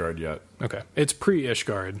been to Ishgard yet. Okay. It's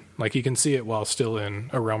pre-Ishgard. Like, you can see it while still in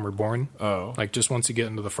A Realm Reborn. Oh. Like, just once you get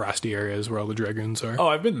into the frosty areas where all the dragoons are. Oh,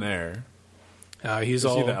 I've been there. Is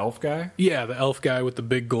he the elf guy? Yeah, the elf guy with the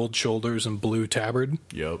big gold shoulders and blue tabard.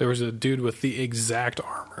 Yep. There was a dude with the exact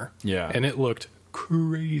armor. Yeah. And it looked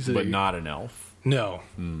crazy. But not an elf. No.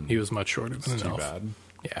 He was much shorter than an elf. Too bad.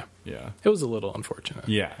 Yeah. Yeah. It was a little unfortunate.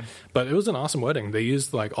 Yeah. But it was an awesome wedding. They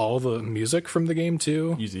used, like, all the music from the game,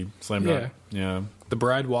 too. Easy. Slam dunk. Yeah. The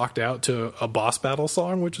bride walked out to a boss battle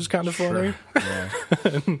song, which is kind of funny. Yeah.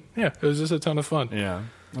 Yeah, it was just a ton of fun. Yeah.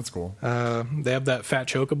 That's cool. They have that Fat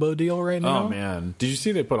Chocobo deal right now. Oh, man. Did you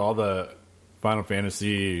see they put all the Final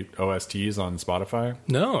Fantasy OSTs on Spotify?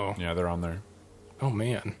 No. Yeah, they're on there. Oh,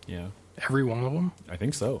 man. Yeah. Every one of them? I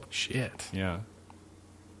think so. Shit. Yeah.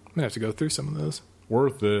 I'm going to have to go through some of those.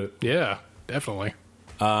 Worth it. Yeah, definitely.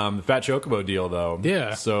 The Fat Chocobo deal, though.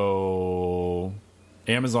 Yeah. So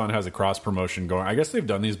Amazon has a cross promotion going. I guess they've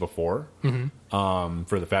done these before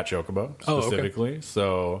for the Fat Chocobo specifically. Oh, okay.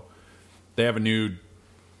 So they have a new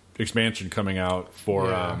expansion coming out for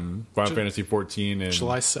Final Fantasy 14 in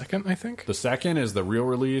July 2nd, I think. The second is the real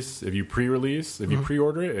release. If you pre-release, if you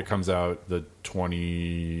pre-order it, it comes out the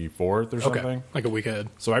 24th or something. Okay, like a week ahead.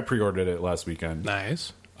 So I pre-ordered it last weekend.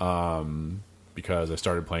 Nice. Because I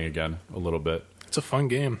started playing again a little bit. It's a fun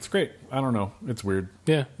game. It's great. I don't know. It's weird.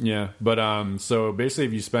 Yeah. Yeah. But so basically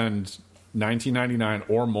if you spend $19.99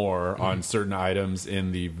 or more on certain items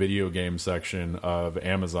in the video game section of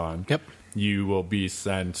Amazon, you will be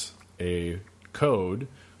sent a code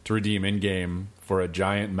to redeem in-game for a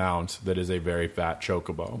giant mount that is a very fat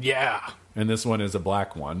chocobo. Yeah. And this one is a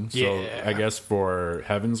black one. So I guess for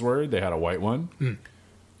Heaven's Word, they had a white one.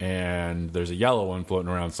 And there's a yellow one floating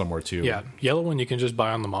around somewhere too. Yeah, yellow one you can just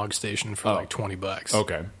buy on the Mog Station for like $20.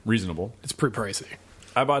 Okay, reasonable. It's pretty pricey.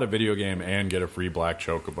 I bought a video game and get a free black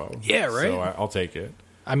chocobo. Yeah, right? So I'll take it.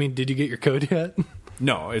 I mean, did you get your code yet?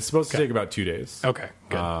 No, it's supposed to take about 2 days. Okay,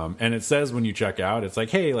 good. And it says when you check out, it's like,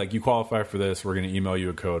 hey, like you qualify for this. We're going to email you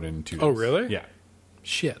a code in 2 days. Oh, really? Yeah.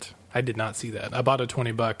 Shit, I did not see that. I bought a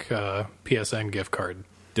 $20 PSN gift card.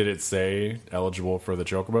 Did it say eligible for the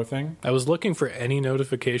chocobo thing? I was looking for any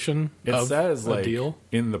notification It says, a like, deal.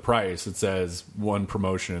 in the price, it says one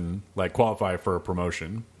promotion, like qualify for a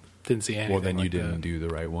promotion. Didn't see anything. Well, then you like didn't that. do the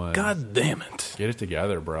right one. God damn it. Get it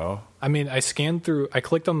together, bro. I mean, I scanned through, I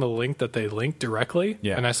clicked on the link that they linked directly,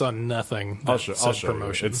 Yeah. and I saw nothing that I'll said show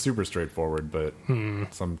promotion. you. It's super straightforward, but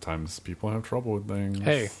sometimes people have trouble with things.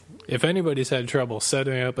 Hey, if anybody's had trouble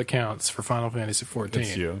setting up accounts for Final Fantasy XIV,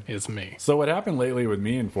 It's you. it's me. So what happened lately with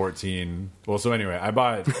me in 14? Well, so anyway, I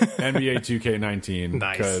bought NBA 2K19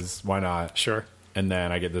 Nice. because why not? Sure. And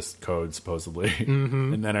then I get this code supposedly,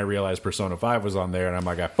 and then I realized Persona 5 was on there, and I'm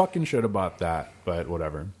like, I fucking should have bought that, but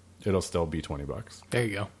whatever. It'll still be $20. There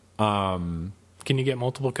you go. Can you get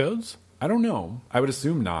multiple codes? I don't know. I would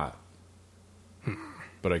assume not,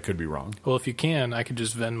 but I could be wrong. Well, if you can, I could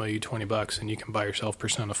just Venmo you $20 and you can buy yourself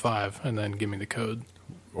Persona 5 and then give me the code.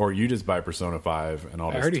 Or you just buy Persona 5 and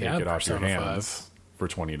I'll just take it off your hands for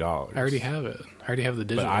 $20. I already have it. I already have the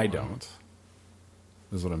digital But I one. don't.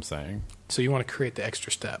 Is what I'm saying. So you want to create the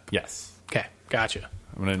extra step? Yes. Okay, gotcha.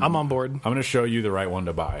 I'm on board. I'm going to show you the right one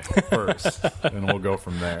to buy first, and we'll go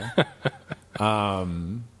from there.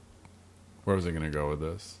 Where was I going to go with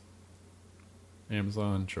this?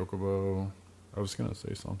 Amazon, Chocobo. I was going to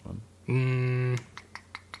say something.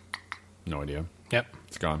 No idea. Yep.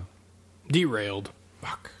 It's gone. Derailed.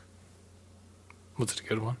 Fuck. Was it a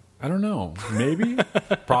good one? I don't know. Maybe?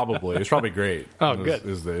 Probably. It's probably great. Oh, good.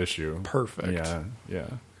 Is the issue. Perfect. Yeah.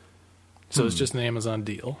 So it's just an Amazon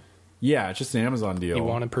deal. Yeah, it's just an Amazon deal. You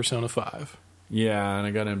wanted Persona 5. Yeah, and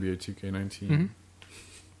I got NBA 2K19.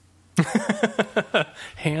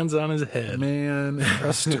 Hands on his head. Man.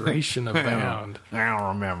 Frustration abound. I don't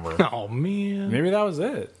remember. Oh, man. Maybe that was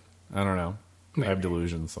it. I don't know. Maybe. I have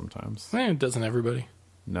delusions sometimes. Doesn't everybody?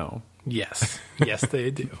 No. Yes. Yes, they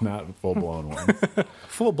do. Not full-blown ones.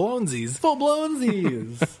 Full-blownsies.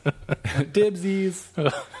 Full-blownsies. Dibsies.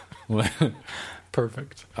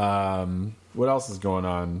 Perfect. What else is going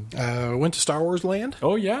on? Went to Star Wars Land.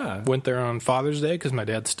 Oh, yeah. Went there on Father's Day because my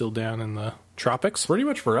dad's still down in the tropics. Pretty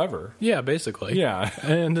much forever. Yeah, basically. Yeah.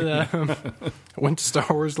 And went to Star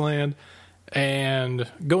Wars Land. And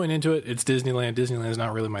going into it, it's Disneyland. Disneyland is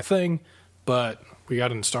not really my thing. But we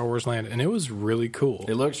got in Star Wars Land, and it was really cool.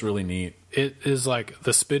 It looks really neat. It is like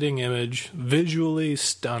the spitting image, visually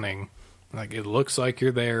stunning. Like, it looks like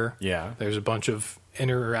you're there. Yeah. There's a bunch of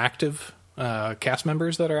interactive cast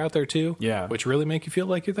members that are out there, too. Yeah. Which really make you feel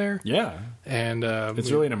like you're there. Yeah. And it's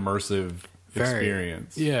really an immersive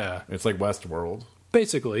experience. Yeah. It's like Westworld.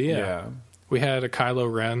 Basically, yeah. Yeah. We had a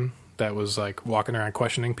Kylo Ren that was, like, walking around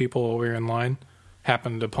questioning people while we were in line.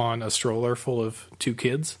 Happened upon a stroller full of 2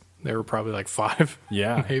 kids. They were probably like 5,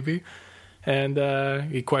 yeah, maybe. And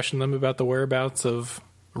he questioned them about the whereabouts of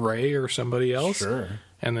Rey or somebody else. Sure.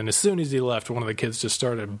 And then as soon as he left, one of the kids just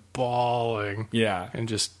started bawling. Yeah. And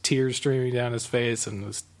just tears streaming down his face and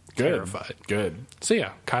was terrified. Good. So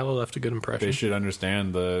yeah, Kylo left a good impression. They should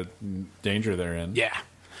understand the danger they're in. Yeah.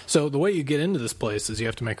 So the way you get into this place is you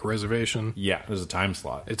have to make a reservation. Yeah, there's a time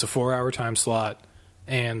slot. It's a 4-hour time slot.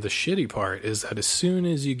 And the shitty part is that as soon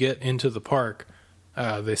as you get into the park,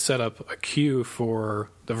 they set up a queue for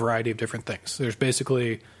the variety of different things. There's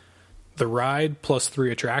basically the ride plus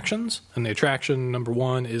 3 attractions, and the attraction number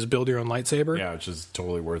 1 is build your own lightsaber. Yeah, which is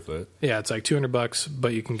totally worth it. Yeah, it's like $200,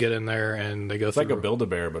 but you can get in there and they go it's through. It's like a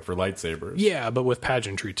Build-A-Bear, but for lightsabers. Yeah, but with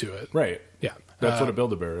pageantry to it. Right. Yeah. That's what a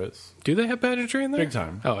Build-A-Bear is. Do they have pageantry in there? Big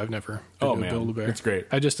time. Oh, I've never been to a man. Build-A-Bear. It's great.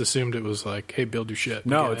 I just assumed it was like, hey, build your shit.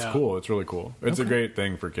 No, it's cool. It's really cool. It's a great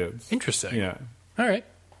thing for kids. Interesting. Yeah. All right.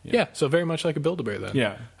 Yeah, so very much like a Build-A-Bear then.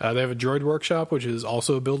 Yeah. They have a droid workshop, which is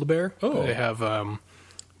also a Build-A-Bear. Oh. They have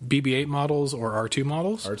BB-8 models or R2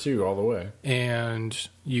 models. R2 all the way. And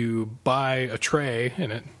you buy a tray,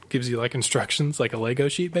 and it gives you like instructions, like a Lego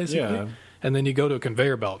sheet, basically. Yeah. And then you go to a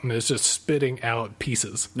conveyor belt, and it's just spitting out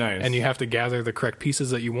pieces. Nice. And you have to gather the correct pieces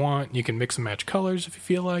that you want. You can mix and match colors if you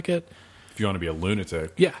feel like it. If you want to be a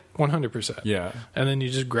lunatic. Yeah, 100%. Yeah. And then you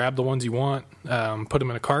just grab the ones you want, put them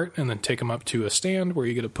in a cart, and then take them up to a stand where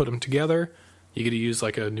you get to put them together. You get to use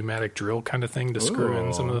like a pneumatic drill kind of thing to screw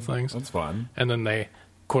in some of the things. That's fun. And then they,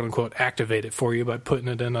 quote unquote, activate it for you by putting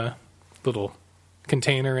it in a little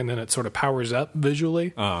container, and then it sort of powers up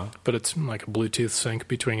visually. But it's like a Bluetooth sync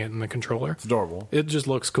between it and the controller. It's adorable. It just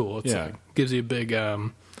looks cool. It's like, gives you a big...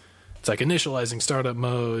 it's like initializing startup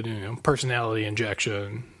mode, personality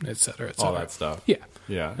injection, et cetera, et cetera. All that stuff. Yeah.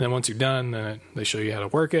 Yeah. And then once you're done, then they show you how to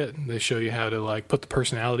work it. They show you how to like put the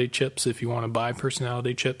personality chips if you want to buy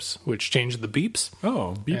personality chips, which change the beeps.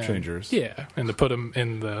 Oh, beep changers. Yeah. And to put them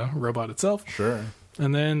in the robot itself. Sure.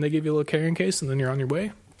 And then they give you a little carrying case, and then you're on your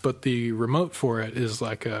way. But the remote for it is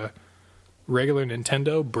like a regular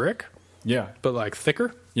Nintendo brick. Yeah. But like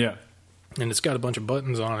thicker. Yeah. And it's got a bunch of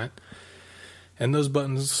buttons on it. And those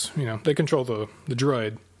buttons, they control the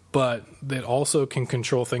droid, but it also can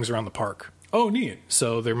control things around the park. Oh, neat.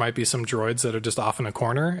 So there might be some droids that are just off in a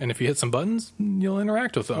corner, and if you hit some buttons, you'll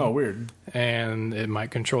interact with them. Oh, weird. And it might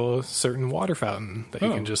control a certain water fountain that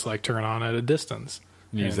you can just like turn on at a distance.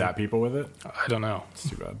 You zap people with it? I don't know. It's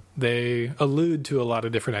too bad. They allude to a lot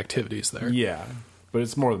of different activities there. Yeah. But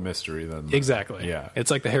it's more the mystery than... Exactly. Yeah. It's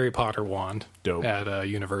like the Harry Potter wand. Dope. At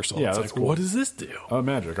Universal. Yeah, it's that's like, cool. what does this do? Oh,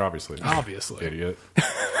 magic, obviously. Obviously. Idiot.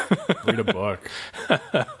 Read a book.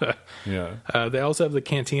 Yeah. They also have the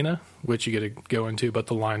cantina, which you get to go into, but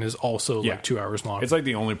the line is also like 2 hours long. It's like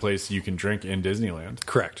the only place you can drink in Disneyland.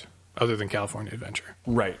 Correct. Other than California Adventure.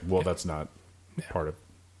 Right. Well, that's not part of...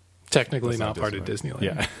 Technically not part of Disneyland.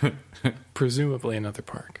 Yeah. Presumably another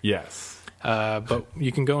park. Yes. But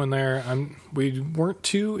you can go in there. We weren't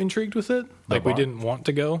too intrigued with it. Like, we didn't want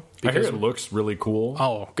to go. I hear it looks really cool.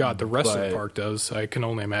 Oh, God. The rest of the park does. I can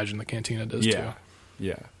only imagine the cantina does, too.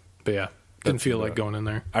 Yeah. But, yeah. Didn't feel like going in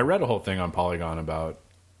there. I read a whole thing on Polygon about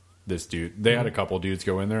this dude. They had a couple dudes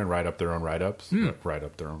go in there and write up their own write-ups. Write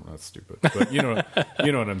up their own. That's stupid. But you know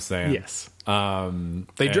what I'm saying. Yes.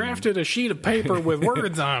 They drafted a sheet of paper with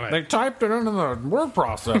words on it. They typed it into the word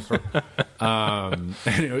processor. And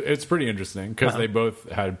it's pretty interesting because they both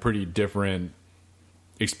had pretty different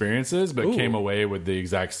experiences, but Ooh. came away with the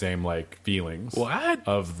exact same like feelings. What?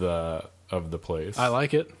 Of the place. I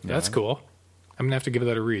like it. That's cool. I'm gonna have to give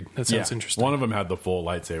that a read. That sounds interesting. One of them had the full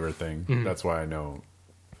lightsaber thing. Mm-hmm. That's why I know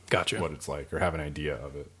Gotcha. what it's like or have an idea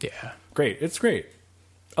of it. Yeah. Great. It's great.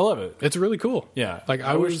 I love it. It's really cool. Yeah. Like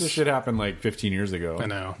I wish this shit happened like 15 years ago. I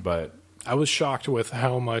know. But I was shocked with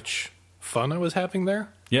how much fun I was having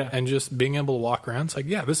there. Yeah. And just being able to walk around. It's like,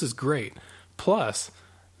 yeah, this is great. Plus,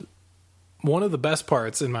 one of the best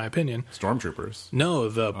parts, in my opinion. Stormtroopers. No,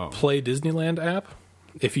 the Play Disneyland app.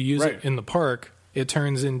 If you use it in the park, it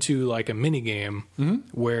turns into like a mini game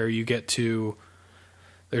where you get to.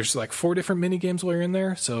 There's like 4 different mini games while you're in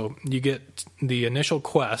there. So you get the initial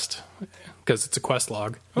quest because it's a quest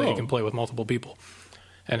log that you can play with multiple people.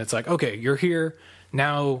 And it's like, okay, you're here.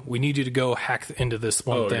 Now we need you to go hack into this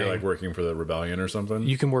one thing. You're like working for the rebellion or something?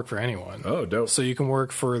 You can work for anyone. Oh, dope. So you can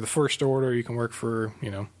work for the First Order. You can work for,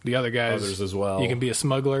 the other guys. Others as well. You can be a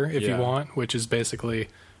smuggler if you want, which is basically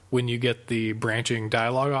when you get the branching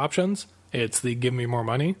dialogue options, it's the give me more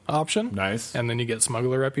money option. Nice. And then you get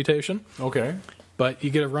smuggler reputation. Okay. But you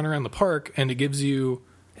get to run around the park, and it gives you,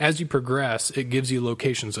 as you progress, it gives you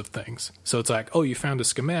locations of things. So it's like, oh, you found a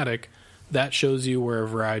schematic. That shows you where a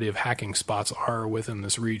variety of hacking spots are within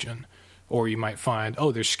this region. Or you might find,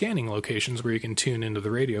 there's scanning locations where you can tune into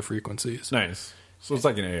the radio frequencies. Nice. So it's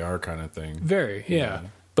like an AR kind of thing. Very, yeah.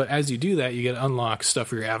 But as you do that, you get to unlock stuff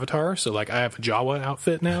for your avatar. So, like, I have a Jawa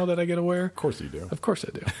outfit now that I get to wear. Of course you do. Of course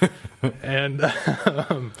I do. And,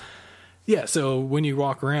 so when you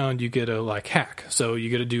walk around, you get to, like, hack. So you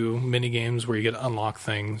get to do mini games where you get to unlock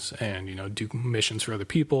things and, do missions for other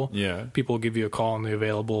people. Yeah. People will give you a call on the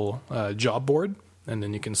available job board, and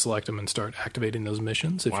then you can select them and start activating those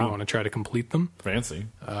missions if you want to try to complete them. Fancy.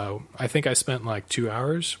 I think I spent, like, 2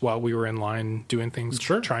 hours while we were in line doing things,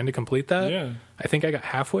 trying to complete that. Yeah. I think I got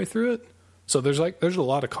halfway through it. So there's a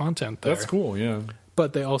lot of content there. That's cool, yeah.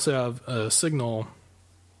 But they also have a signal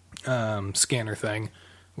scanner thing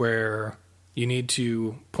where you need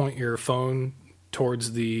to point your phone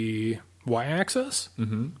towards the y-axis.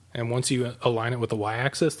 Mm-hmm. And once you align it with the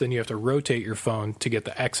y-axis, then you have to rotate your phone to get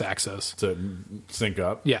the x-axis. To sync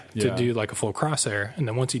up? Yeah, to do like a full crosshair. And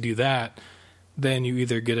then once you do that, then you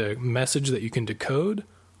either get a message that you can decode,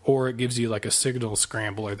 or it gives you like a signal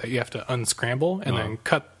scrambler that you have to unscramble and then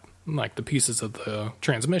cut like the pieces of the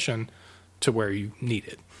transmission to where you need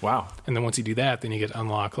it. Wow. And then once you do that, then you get to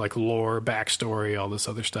unlock like lore, backstory, all this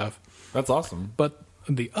other stuff. That's awesome. But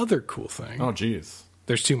the other cool thing... Oh, geez.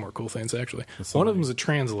 There's 2 more cool things, actually. One of them is a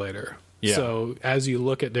translator. Yeah. So as you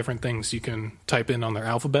look at different things, you can type in on their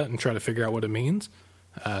alphabet and try to figure out what it means.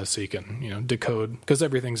 So you can, decode... Because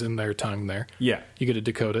everything's in their tongue there. Yeah. You get to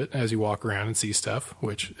decode it as you walk around and see stuff,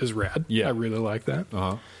 which is rad. Yeah. I really like that.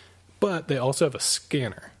 Uh-huh. But they also have a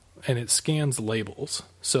scanner. And it scans labels.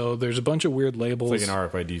 So there's a bunch of weird labels. It's like an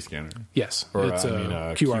RFID scanner. Yes. Or, it's a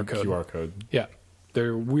QR code. QR code. Yeah.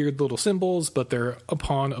 They're weird little symbols, but they're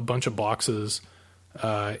upon a bunch of boxes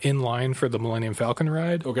in line for the Millennium Falcon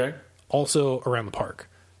ride. Okay. Also around the park.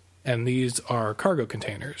 And these are cargo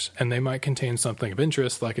containers. And they might contain something of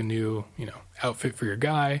interest, like a new, outfit for your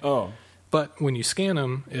guy. Oh. But when you scan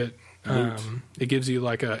them, it gives you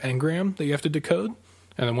like an engram that you have to decode.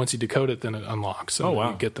 And then once you decode it, then it unlocks. And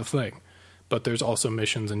then you get the thing. But there's also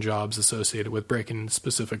missions and jobs associated with breaking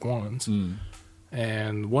specific ones. Mm.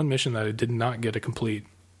 And one mission that I did not get to complete,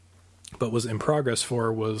 but was in progress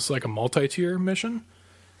for, was like a multi-tier mission,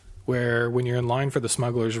 where when you're in line for the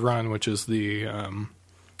Smuggler's Run, which is the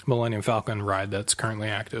Millennium Falcon ride that's currently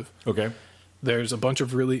active. Okay. There's a bunch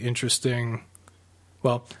of really interesting,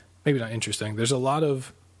 well, maybe not interesting. There's a lot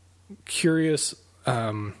of curious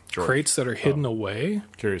crates that are hidden away.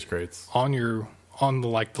 Curious crates. On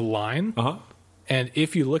the line. Uh-huh. And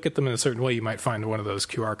if you look at them in a certain way, you might find one of those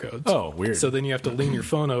QR codes. Oh, weird. So then you have to lean your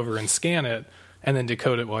phone over and scan it and then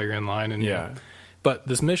decode it while you're in line. And But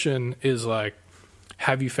this mission is like,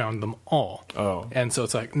 have you found them all? Oh. And so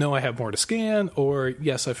it's like, no, I have more to scan, or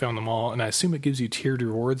yes, I found them all. And I assume it gives you tiered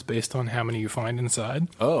rewards based on how many you find inside.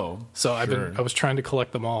 Oh. So I was trying to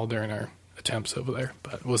collect them all during our attempts over there,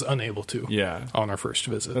 but was unable to on our first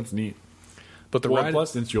visit. That's neat. But the ride,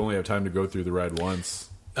 plus, since you only have time to go through the ride once.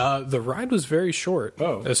 The ride was very short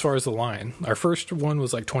as far as the line. Our first one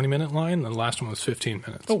was like 20-minute line, and the last one was 15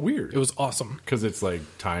 minutes. Oh, weird. It was awesome. Because it's like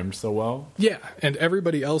timed so well? Yeah, and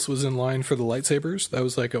everybody else was in line for the lightsabers. That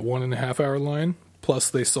was like a 1.5 hour line. Plus,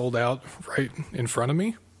 they sold out right in front of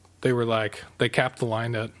me. They were like, they capped the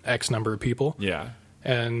line at X number of people. Yeah.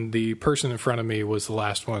 And the person in front of me was the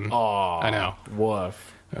last one. Oh, I know.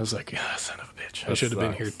 Woof. I was like, son of a bitch. I should have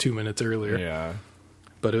been here 2 minutes earlier. Yeah.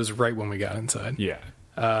 But it was right when we got inside. Yeah.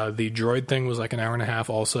 The droid thing was like an hour and a half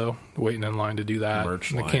also, waiting in line to do that.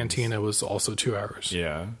 Merch and the lines. cantina was also 2 hours.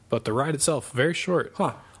 Yeah. But the ride itself, very short.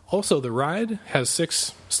 Huh. Also, the ride has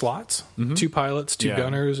 6 slots, 2 pilots, 2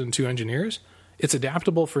 gunners, and 2 engineers. It's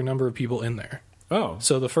adaptable for a number of people in there. Oh.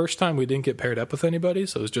 So the first time we didn't get paired up with anybody,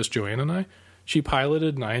 so it was just Joanne and I. She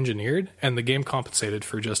piloted and I engineered, and the game compensated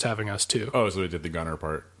for just having us 2. Oh, so it did the gunner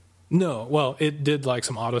part. No, well, it did like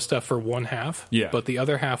some auto stuff for one half, Yeah. but the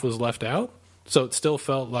other half was left out. So it still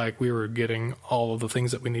felt like we were getting all of the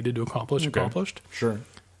things that we needed to accomplish accomplished. Sure.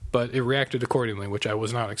 But it reacted accordingly, which I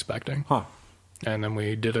was not expecting. Huh. And then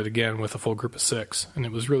we did it again with a full group of 6, and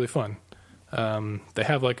it was really fun. They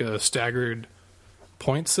have like a staggered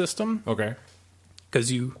point system Okay. because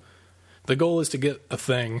the goal is to get a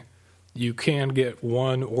thing. You can get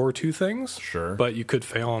 1 or 2 things, Sure. but you could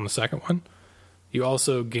fail on the second one. You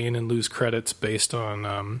also gain and lose credits based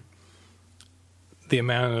on the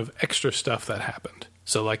amount of extra stuff that happened.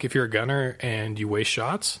 So, like, if you're a gunner and you waste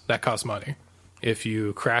shots, that costs money. If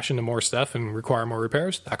you crash into more stuff and require more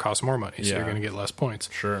repairs, that costs more money. So Yeah. you're going to get less points.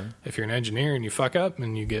 Sure. If you're an engineer and you fuck up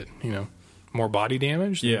and you get, more body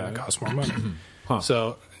damage, then Yeah. that costs more money. Huh.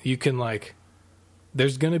 So you can,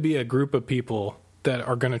 there's going to be a group of people that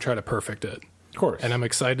are going to try to perfect it. Of course. And I'm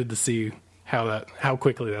excited to see how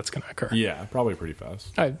quickly that's going to occur. Yeah, probably pretty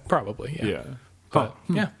fast. Probably, yeah. Yeah. But,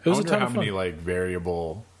 yeah, it was I a wonder ton how of fun. many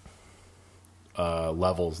variable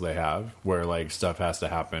levels they have where stuff has to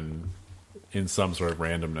happen in some sort of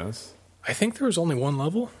randomness. I think there was only 1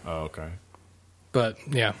 level, Oh, okay. but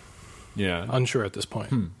yeah, Yeah. unsure at this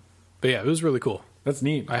point. But yeah, it was really cool. That's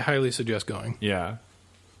neat. I highly suggest going. Yeah.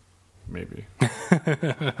 Maybe.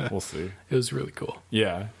 We'll see. It was really cool.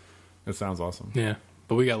 Yeah. It sounds awesome. Yeah.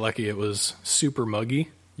 But we got lucky. It was super muggy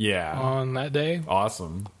Yeah. on that day.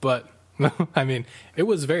 Awesome. But, I mean, it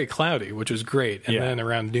was very cloudy, which was great. And Yeah. then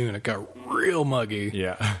around noon, it got real muggy.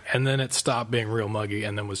 Yeah. And then it stopped being real muggy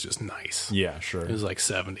and then was just nice. Yeah, sure. It was like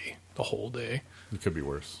 70 the whole day. It could be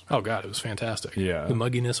worse. Oh, God, it was fantastic. Yeah. The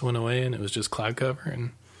mugginess went away and it was just cloud cover.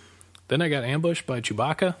 And then I got ambushed by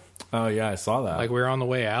Chewbacca. Oh, yeah, I saw that. Like, we were on the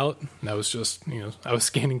way out, and I was just, I was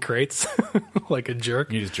scanning crates like a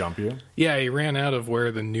jerk. He just jump you? Yeah, he ran out of where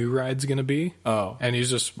the new ride's going to be. Oh. And he's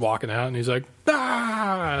just walking out, and he's like,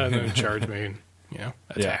 ah! And then he charged me and,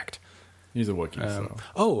 attacked. He's a Wookiee, so.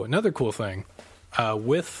 Oh, another cool thing.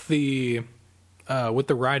 With the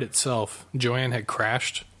ride itself, Joanne had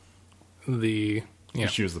crashed She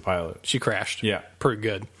was the pilot. she crashed. Yeah. Pretty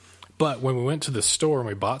good. But when we went to the store and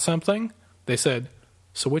we bought something, they said,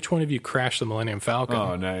 so which one of you crashed the Millennium Falcon?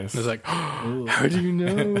 Oh, nice. And I was like, how do you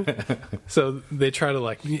know? So they try to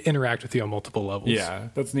interact with you on multiple levels. Yeah,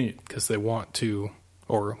 that's neat. Because they want to,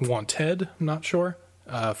 or wanted, I'm not sure,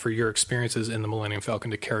 for your experiences in the Millennium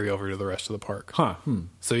Falcon to carry over to the rest of the park. Huh.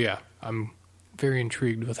 So yeah, I'm very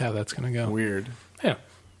intrigued with how that's going to go. Weird. Yeah.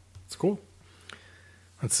 It's cool.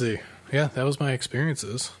 Let's see. Yeah, that was my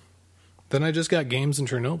experiences. Then I just got games in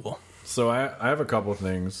Chernobyl. So I have a couple of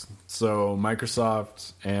things. So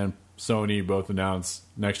Microsoft and Sony both announced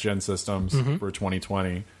next-gen systems for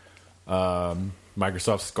 2020.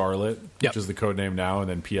 Microsoft Scarlet, Yep. which is the code name now, and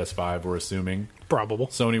then PS5, we're assuming. Probable.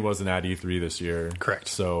 Sony wasn't at E3 this year. Correct.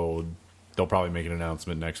 So they'll probably make an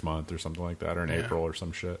announcement next month or something like that, or in April or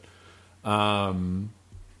some shit.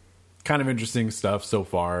 Kind of interesting stuff so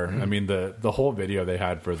far. I mean, the whole video they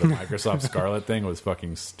had for the Microsoft Scarlet thing was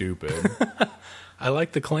fucking stupid. I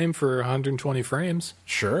like the claim for 120 frames.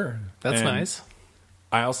 Sure. That's And nice.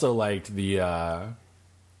 I also liked the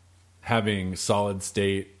having solid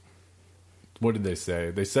state. What did they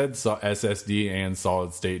say? They said SSD and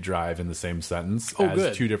solid state drive in the same sentence Oh, as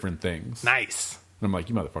good. 2 different things. Nice. And I'm like,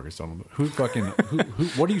 you motherfuckers don't. Who fucking? who?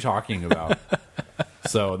 What are you talking about?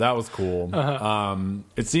 So that was cool.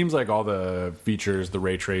 It seems like all the features, the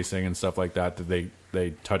ray tracing and stuff like that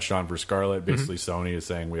they touched on for Scarlet. Basically, Sony is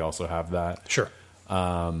saying we also have that. Sure.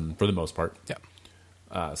 For the most part.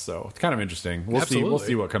 Yeah. So it's kind of interesting. We'll Absolutely.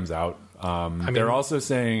 see what comes out. They're also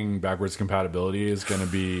saying backwards compatibility is going to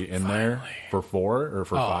be in there for 4 or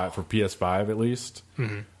for 5 for PS5 at least.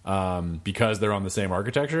 Because they're on the same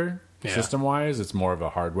architecture system wise. It's more of a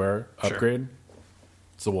hardware upgrade.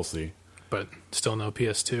 So we'll see. But still no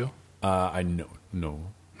PS2. I know. No.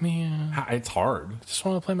 Man, It's hard. I just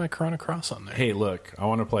want to play my Chrono Cross on there. Hey, look, I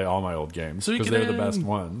want to play all my old games So you because can they're the best add-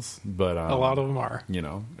 ones. But A lot of them are.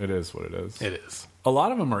 it is what it is. It is. A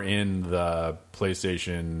lot of them are in the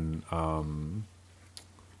PlayStation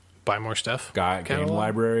Buy more stuff. game catalog?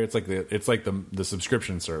 library. It's like the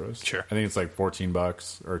subscription service. Sure. I think it's like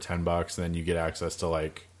 $14 or $10, and then you get access to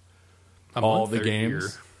A all month the or games. year?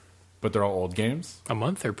 But they're all old games. A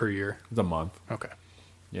month or per year? It's a month. Okay.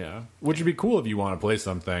 Yeah. Which would be cool if you want to play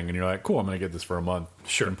something and you're like, cool, I'm going to get this for a month.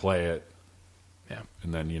 Sure. And play it. Yeah.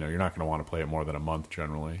 And then, you're not going to want to play it more than a month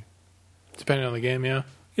generally. Depending on the game, yeah.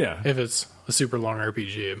 Yeah. If it's a super long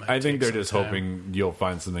RPG, it might I think take they're some just time. hoping you'll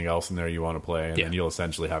find something else in there you want to play, and then you'll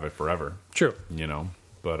essentially have it forever. True.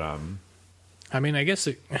 But I mean, I guess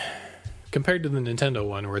compared to the Nintendo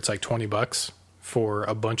one where it's like $20 for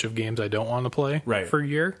a bunch of games I don't want to play for a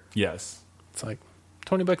year. Yes. It's like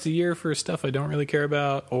 $20 a year for stuff I don't really care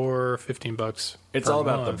about, or $15. It's all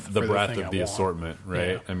about the breadth of the assortment,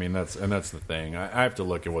 right? Yeah. I mean, that's the thing. I have to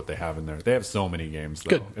look at what they have in there. They have so many games,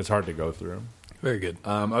 though. Good. It's hard to go through. Very good.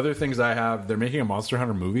 Other things I have, they're making a Monster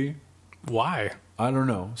Hunter movie. Why? I don't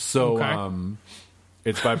know. So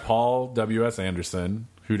it's by Paul W.S. Anderson,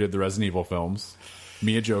 who did the Resident Evil films.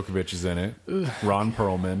 Mia Djokovic is in it. Ron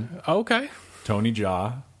Perlman. Okay. Tony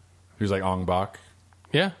Jaa, who's like Ong Bak.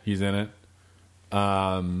 Yeah. He's in it.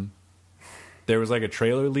 There was like a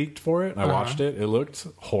trailer leaked for it. And I watched it. It looked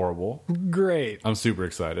horrible. Great. I'm super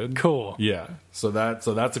excited. Cool. Yeah. So that's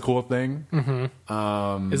a cool thing.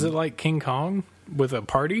 Mm-hmm. Is it like King Kong with a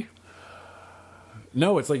party?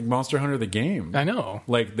 No, it's like Monster Hunter the game. I know.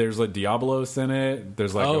 Like there's like Diablos in it.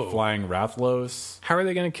 There's like a flying Rathlos. How are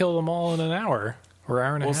they going to kill them all in an hour? Or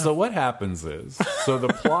hour and a half? So what happens is,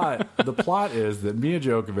 the plot is that Mia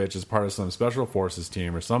Djokovic is part of some special forces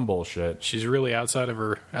team or some bullshit. She's really outside of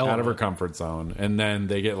her element. Out of her comfort zone. And then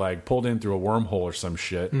they get like pulled in through a wormhole or some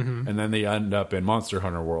shit. Mm-hmm. And then they end up in Monster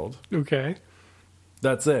Hunter World. Okay.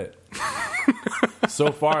 That's it.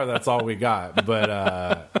 So far, that's all we got. But,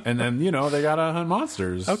 and then, they gotta hunt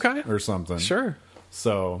monsters. Okay. Or something. Sure.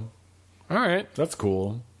 So. All right. That's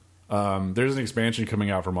cool. There's an expansion coming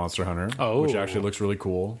out for Monster Hunter, which actually looks really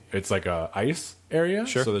cool. It's like a ice area,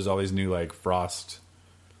 so there's all these new like frost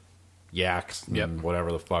yaks and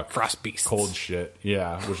whatever the fuck, frost beasts, cold shit.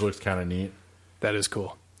 Yeah, which looks kind of neat. That is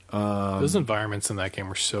cool. Those environments in that game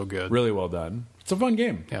were so good, really well done. It's a fun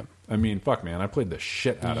game. Yep. I mean, fuck, man, I played the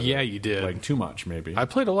shit out of it. Yeah, you did. Like too much, maybe. I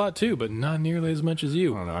played a lot too, but not nearly as much as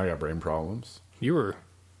you. I don't know. I got brain problems. You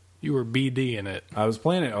were BD in it. I was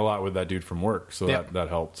playing it a lot with that dude from work, so that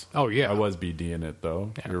helped. Oh, yeah. I was BD in it,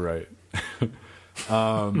 though. Yeah. You're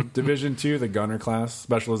right. Division 2, the Gunner class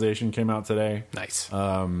specialization came out today. Nice.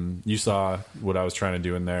 You saw what I was trying to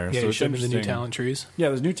do in there. Yeah, so you showed me the new talent trees. Yeah,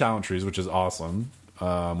 there's new talent trees, which is awesome,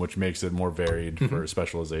 which makes it more varied for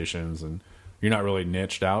specializations, and you're not really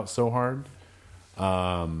niched out so hard.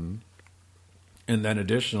 And then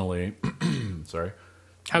additionally, sorry.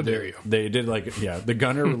 How dare you? They did the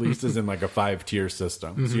Gunner releases in like a 5-tier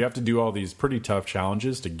system. So you have to do all these pretty tough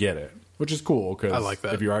challenges to get it, which is cool because I like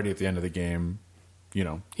that. If you're already at the end of the game, He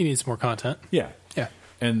needs more content. Yeah. Yeah.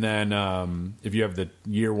 And then if you have the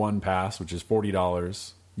year 1 pass, which is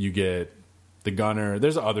 $40, you get the Gunner.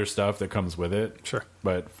 There's other stuff that comes with it. Sure.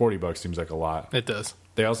 But $40 seems like a lot. It does.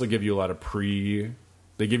 They also give you a lot of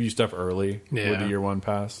they give you stuff early with the year 1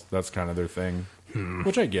 pass. That's kind of their thing,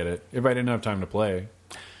 which I get it. If I didn't have time to play,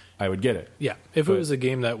 I would get it. Yeah, if it was a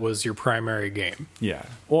game that was your primary game. Yeah.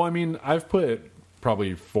 Well, I mean, I've put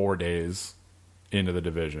probably 4 days into the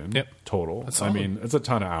division total. I mean, it's a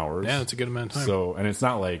ton of hours. Yeah, it's a good amount of time. So, and it's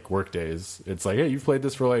not like work days. It's like, hey, you've played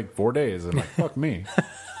this for like 4 days. And like, fuck me.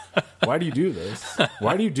 Why do you do this?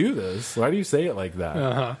 Why do you do this? Why do you say it like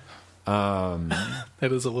that?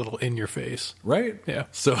 That is a little in your face. Right? Yeah.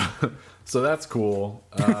 So that's cool.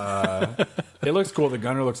 It looks cool. The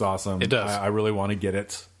Gunner looks awesome. It does. I really want to get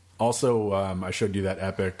it. Also, I showed you that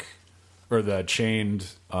epic or the chained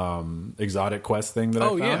exotic quest thing that I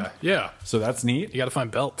found. Oh, yeah. So that's neat. You got to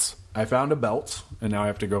find belts. I found a belt, and now I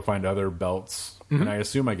have to go find other belts. And I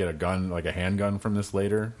assume I get a gun, like a handgun from this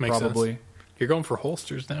later. Makes probably. sense. You're going for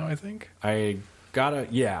holsters now, I think.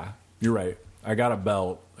 Yeah, you're right. I got a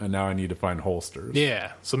belt, and now I need to find holsters.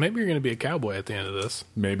 Yeah, so maybe you're going to be a cowboy at the end of this.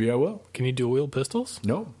 Maybe I will. Can you dual wield pistols?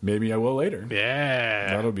 No, maybe I will later.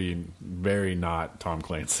 Yeah. That'll be very not Tom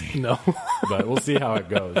Clancy. No. But we'll see how it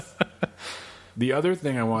goes. The other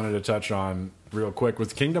thing I wanted to touch on real quick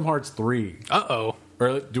was Kingdom Hearts 3. Uh-oh.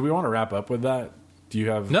 Or do we want to wrap up with that? Do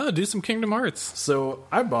you have... No, do some Kingdom Hearts. So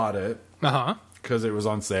I bought it. Uh-huh. Because it was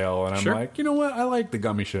on sale, and I'm like, you know what? I like the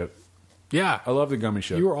gummy ship. Yeah. I love the gummy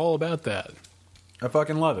ship. You were all about that. I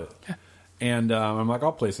fucking love it. Yeah. And I'm like,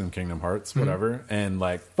 I'll play some Kingdom Hearts, whatever. And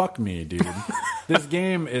like, fuck me, dude. This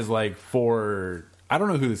game is like for... I don't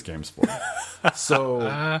know who this game's for. So,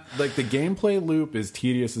 like, the gameplay loop is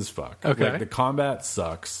tedious as fuck. Okay. Like, the combat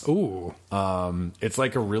sucks. Ooh. It's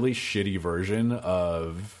like a really shitty version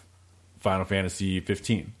of Final Fantasy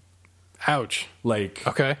 15. Ouch. Like...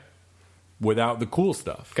 Okay. Without the cool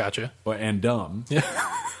stuff. Gotcha. And dumb. Yeah.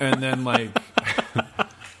 And then, like...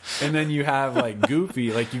 And then you have like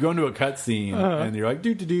Goofy, like you go into a cutscene and you're like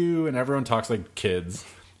do, and everyone talks like kids.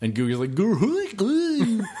 And Goofy's like,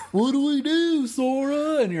 what do we do,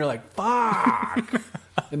 Sora? And you're like, fuck.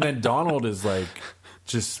 And then Donald is like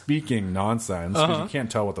just speaking nonsense because you can't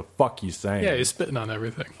tell what the fuck he's saying. Yeah, he's spitting on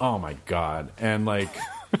everything. Oh my god. And like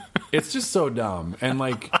it's just so dumb. And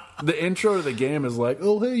like the intro to the game is like,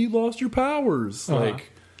 oh hey, you lost your powers.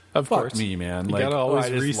 Like of fuck course. me, man. You like gotta always I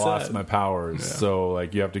just reset. lost my powers. Yeah. So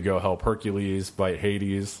like you have to go help Hercules fight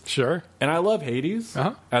Hades. Sure. And I love Hades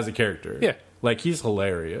as a character. Yeah. Like he's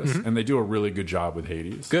hilarious and they do a really good job with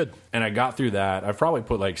Hades. Good. And I got through that. I've probably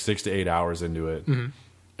put like 6 to 8 hours into it.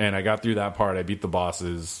 And I got through that part. I beat the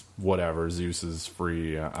bosses, whatever. Zeus is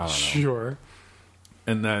free. I don't know. Sure.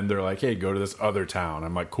 And then they're like, hey, go to this other town.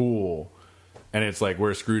 I'm like, cool. And it's like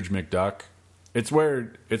where Scrooge McDuck. It's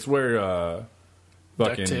where fucking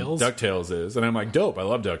DuckTales is. And I'm like, dope. I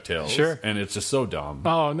love DuckTales. Sure. And it's just so dumb.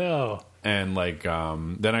 Oh no. And like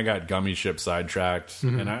then I got Gummy Ship sidetracked.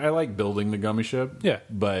 And I like building the Gummy Ship. Yeah.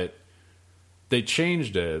 But they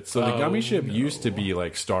changed it. So the Gummy Ship used to be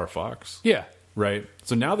like Star Fox. Yeah. Right?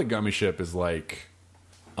 So now the Gummy Ship is like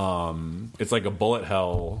it's like a bullet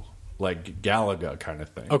hell like Galaga kind of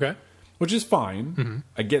thing. Okay. Which is fine.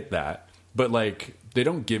 I get that. But like they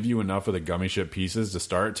don't give you enough of the Gummy Ship pieces to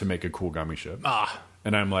start to make a cool Gummy Ship.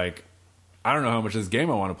 And I'm like, I don't know how much of this game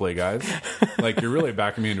I want to play, guys. Like you're really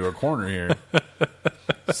backing me into a corner here.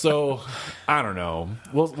 So I don't know.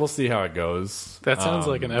 We'll see how it goes. That sounds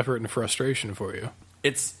like an effort and frustration for you.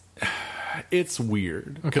 It's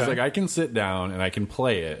weird because like I can sit down and I can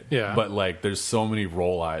play it, but like there's so many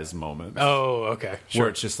roll eyes moments. Oh, okay, sure. Where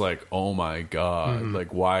it's just like, oh my god,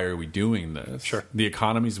 like why are we doing this? Sure, the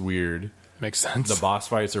economy's weird. Makes sense. The boss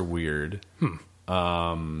fights are weird.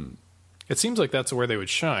 It seems like that's where they would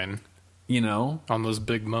shine. You know, on those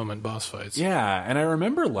big moment boss fights. Yeah, and I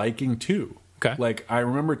remember liking 2. Okay, like I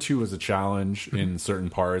remember 2 was a challenge in certain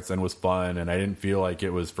parts and was fun, and I didn't feel like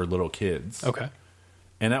it was for little kids. Okay.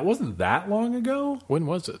 And that wasn't that long ago. When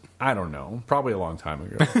was it? I don't know. Probably a long time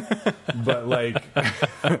ago. But like,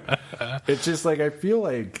 it's just like I feel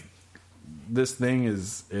like this thing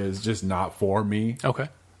is just not for me. Okay.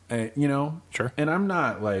 You know? Sure. And I'm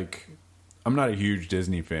not a huge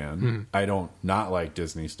Disney fan. I don't not like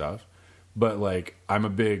Disney stuff. But like, I'm a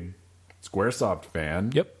big Squaresoft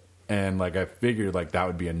fan. Yep. And like, I figured like that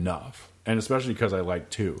would be enough. And especially because I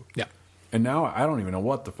like 2. Yeah. And now I don't even know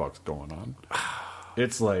what the fuck's going on.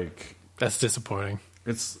 It's like... That's disappointing.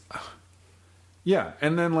 It's... Yeah.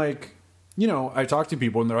 And then, like, you know, I talk to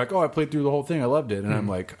people and they're like, oh, I played through the whole thing. I loved it. And I'm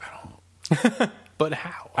like, I don't... But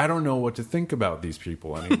how? I don't know what to think about these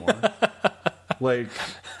people anymore. Like,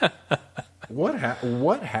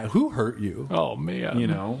 who hurt you? Oh, man. You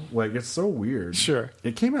know? Like, it's so weird. Sure.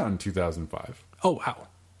 It came out in 2005. Oh, wow.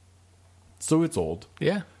 So it's old.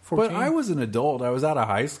 Yeah. 14. But I was an adult. I was out of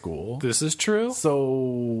high school. This is true.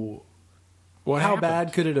 So... How happened?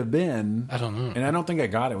 bad could it have been? I don't know. And I don't think I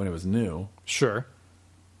got it when it was new. Sure.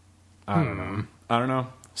 I don't know.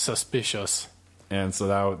 Suspicious. And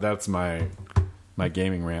so that's my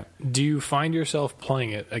gaming rant. Do you find yourself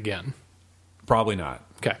playing it again? Probably not.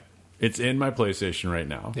 Okay. It's in my PlayStation right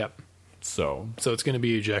now. Yep. So it's going to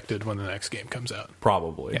be ejected when the next game comes out.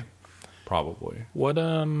 Probably. Yeah. Probably. What?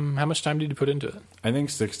 How much time did you put into it? I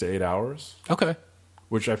think 6 to 8 hours. Okay.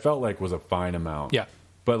 Which I felt like was a fine amount. Yeah.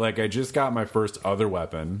 But like I just got my first other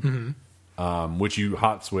weapon, which you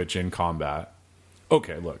hot switch in combat.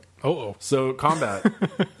 Okay, look. Oh. So combat.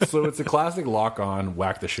 So it's a classic lock on,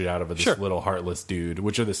 whack the shit out of this little heartless dude,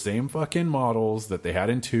 which are the same fucking models that they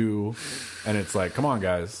had in 2. And it's like, come on,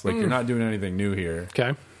 guys. Like, you're not doing anything new here.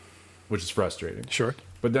 Okay. Which is frustrating. Sure.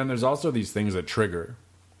 But then there's also these things that trigger.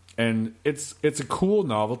 And it's a cool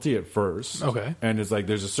novelty at first. Okay. And it's like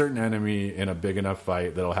there's a certain enemy in a big enough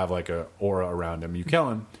fight that'll have like a aura around him. You kill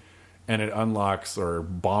him, and it unlocks or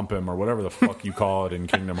bomb him or whatever the fuck you call it in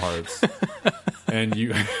Kingdom Hearts. And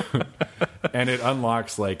you and it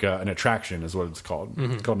unlocks like an attraction is what it's called.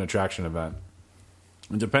 It's called an attraction event.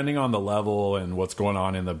 And depending on the level and what's going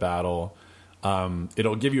on in the battle,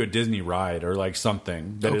 it'll give you a Disney ride or like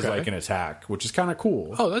something that is like an attack, which is kind of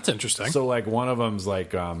cool. Oh, that's interesting. So like one of them's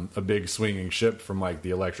like a big swinging ship from like the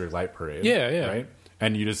Electric Light Parade. Yeah. Right?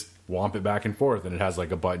 And you just womp it back and forth and it has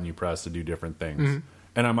like a button you press to do different things.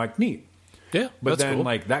 And I'm like, neat. Yeah. But that's then cool.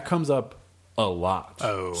 like that comes up a lot.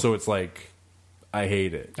 Oh. So it's like, I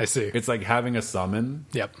hate it. I see. It's like having a summon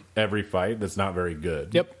every fight that's not very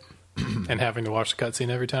good. Yep. And having to watch the cutscene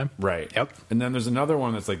every time. Right. Yep. And then there's another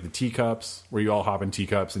one that's like the teacups, where you all hop in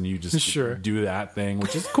teacups and you just do that thing,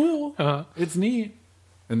 which is cool. It's neat.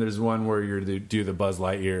 and there's one where you do the Buzz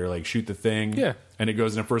Lightyear, like shoot the thing, and it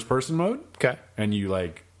goes in a first person mode. Okay, and you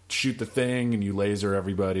like shoot the thing and you laser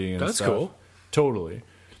everybody. And that's stuff. cool. Totally,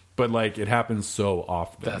 but like it happens so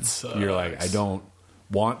often. That's you're like, I don't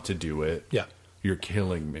want to do it. Yeah, you're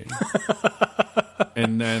killing me.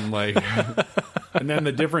 And then like, and then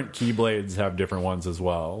the different Keyblades have different ones as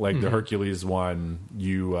well. Like the Hercules one,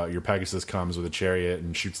 your Pegasus comes with a chariot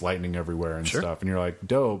and shoots lightning everywhere and stuff, and you're like,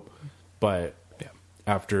 dope. But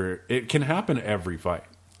after it can happen every fight.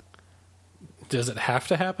 Does it have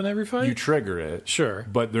to happen every fight? You trigger it, sure,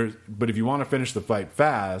 but if you want to finish the fight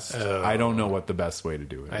fast, I don't know what the best way to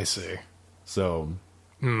do it is. I see. So,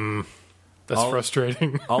 that's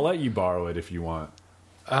frustrating. I'll let you borrow it if you want.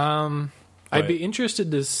 I'd be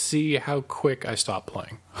interested to see how quick I stop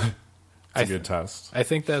playing. It's a good test. I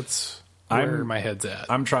think that's where my head's at.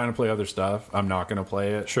 I'm trying to play other stuff. I'm not going to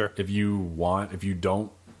play it. Sure. If you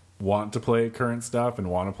don't want to play current stuff and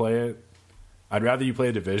want to play it, I'd rather you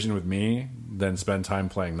play Division with me than spend time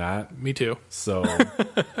playing that. Me too. So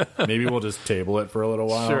maybe we'll just table it for a little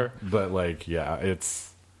while. Sure. But like, yeah,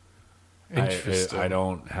 it's interesting. I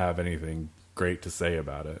don't have anything great to say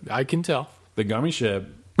about it. I can tell. The gummy ship,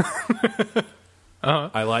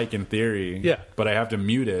 I like in theory, but I have to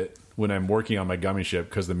mute it when I'm working on my gummy ship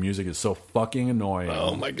because the music is so fucking annoying.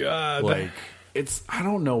 Oh my god! Like I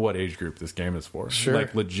don't know what age group this game is for. Sure,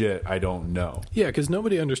 like legit, I don't know. Yeah, because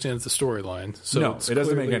nobody understands the storyline. So no, it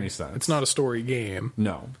doesn't make any sense. It's not a story game.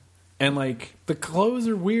 No, and like the clothes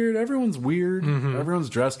are weird. Everyone's weird. Everyone's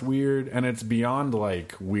dressed weird, and it's beyond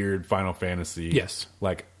like weird Final Fantasy. Yes,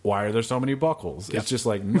 like why are there so many buckles? It's just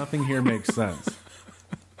like nothing here makes sense.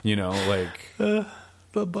 You know, like the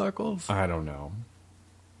buckles. I don't know.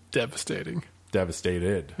 Devastating.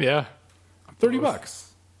 Devastated. Yeah. $30.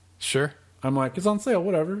 Sure. I'm like, it's on sale,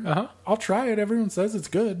 whatever. I'll try it. Everyone says it's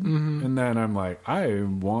good. And then I'm like, I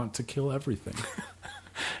want to kill everything.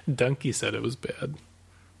 Donkey said it was bad.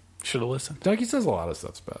 Should have listened. Donkey says a lot of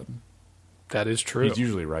stuff's bad. That is true. He's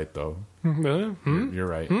usually right, though. You're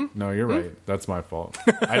right. No, you're right. That's my fault.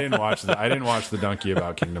 I didn't watch the Donkey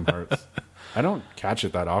about Kingdom Hearts. I don't catch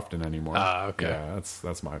it that often anymore. Okay. Yeah,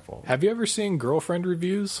 that's my fault. Have you ever seen girlfriend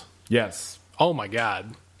reviews? Yes. Oh my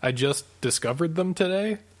god. I just discovered them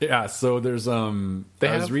today. Yeah, so there's I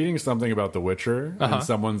was reading something about The Witcher, and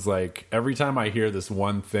someone's like, every time I hear this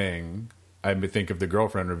one thing, I think of the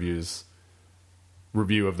girlfriend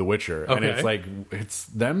review of The Witcher, and it's like it's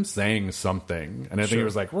them saying something, and I think it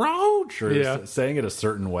was like Roach or saying it a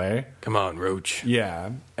certain way. Come on, Roach. Yeah,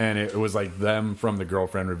 and it was like them from the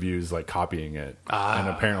girlfriend reviews like copying it, and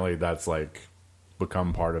apparently that's like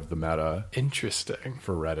become part of the meta. Interesting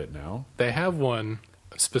for Reddit now. They have one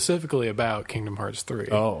specifically about Kingdom Hearts 3.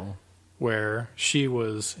 Oh. Where she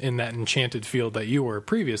was in that enchanted field that you were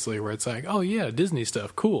previously, where it's like, oh yeah, Disney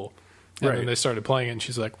stuff, cool. And then they started playing it, and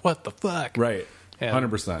she's like, what the fuck? Right.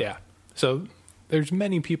 And 100%. Yeah. So there's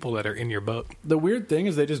many people that are in your boat. The weird thing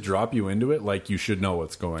is they just drop you into it like you should know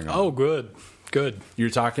what's going on. Oh, good. Good.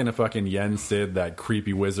 You're talking to fucking Yen Sid, that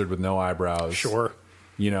creepy wizard with no eyebrows. Sure.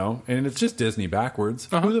 You know? And it's just Disney backwards.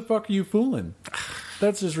 Who the fuck are you fooling?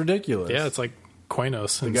 That's just ridiculous. Yeah, it's like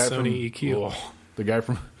Quainos and Sony EQ. Oh, the guy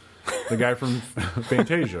from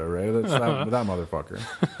Fantasia, right? That's that motherfucker.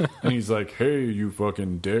 And he's like, hey, you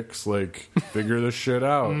fucking dicks, like, figure this shit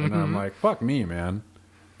out. And I'm like, fuck me, man.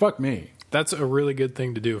 Fuck me. That's a really good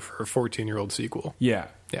thing to do for a 14-year-old sequel. Yeah.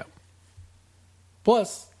 Yeah.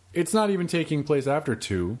 Plus, it's not even taking place after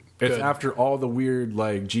 2. It's after all the weird,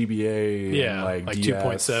 like, GBA and, like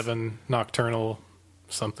 2.7, Nocturnal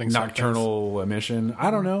emission.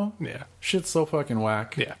 I don't know. Yeah. Shit's so fucking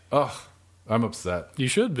whack. Yeah. Ugh. I'm upset. You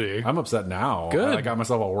should be. I'm upset now. Good. I got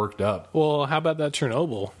myself all worked up. Well, how about that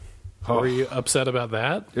Chernobyl? Were you upset about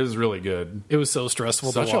that? It was really good. It was so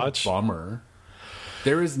stressful to watch. Such a bummer.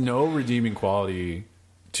 There is no redeeming quality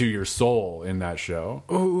to your soul in that show.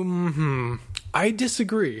 I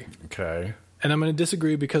disagree. Okay. And I'm going to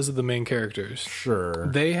disagree because of the main characters. Sure.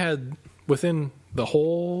 They had, within the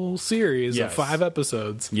whole series of 5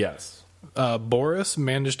 episodes... Yes. Boris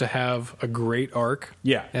managed to have a great arc.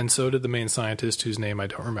 Yeah. And so did the main scientist whose name I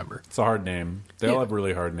don't remember. It's a hard name. They all have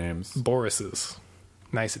really hard names. Boris's.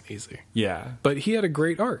 Nice and easy. Yeah. But he had a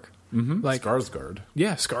great arc. Like Skarsgård.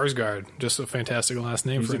 Yeah, Skarsgård. Just a fantastic last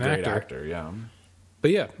name for an actor. He's a great actor, yeah.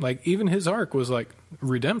 But yeah, like even his arc was like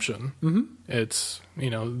redemption. It's,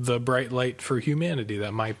 the bright light for humanity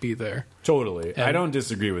that might be there. Totally. I don't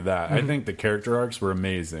disagree with that. I think the character arcs were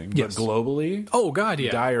amazing. Yes. But globally, oh god, yeah,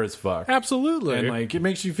 dire as fuck. Absolutely. And like it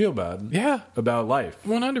makes you feel bad. Yeah. About life.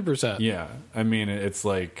 100%. Yeah. I mean, it's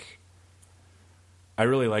like I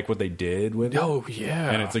really like what they did with it. Oh, yeah.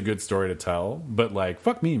 And it's a good story to tell. But, like,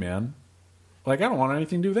 fuck me, man. Like, I don't want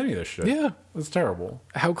anything to do with any of this shit. Yeah. It's terrible.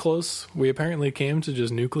 How close we apparently came to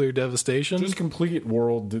just nuclear devastation. Just complete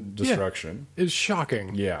world destruction. Yeah. It's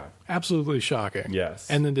shocking. Yeah. Absolutely shocking. Yes.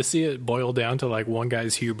 And then to see it boil down to like one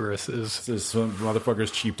guy's hubris is... Some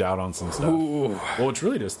motherfuckers cheaped out on some stuff. Ooh. Well, it's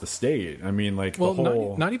really just the state. I mean, like, Well, the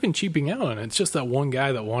whole... not even cheaping out on it. It's just that one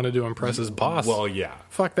guy that wanted to impress his boss. Well, yeah.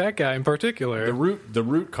 Fuck that guy in particular. The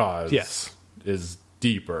root cause Yes. is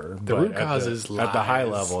deeper. The root cause is lies. At the high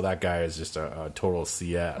level, that guy is just a total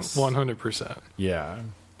CS. 100%. Yeah.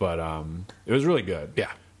 But it was really good. Yeah.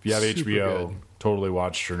 If you have Super HBO, good. totally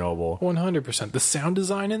watch Chernobyl. 100%. The sound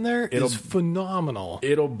design in there is phenomenal.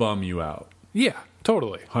 It'll bum you out. Yeah,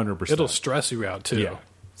 totally. 100%. It'll stress you out, too. Yeah.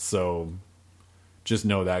 So just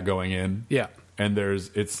know that going in. Yeah. And there's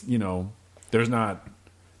not...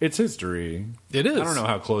 It's history. It is. I don't know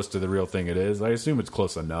how close to the real thing it is. I assume it's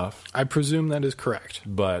close enough. I presume that is correct.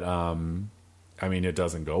 But, I mean, it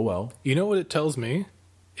doesn't go well. You know what it tells me?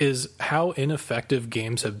 Is how ineffective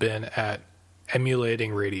games have been at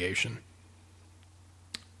emulating radiation.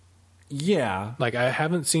 Yeah. Like, I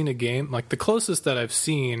haven't seen a game... Like, the closest that I've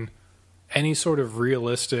seen any sort of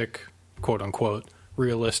realistic, quote-unquote,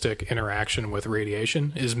 realistic interaction with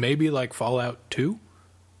radiation is maybe, like, Fallout 2,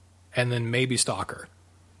 and then maybe Stalker.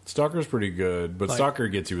 Stalker's pretty good, but Stalker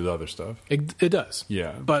gets you with other stuff. It does.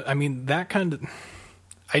 Yeah. But, I mean, that kind of...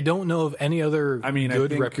 I don't know of any other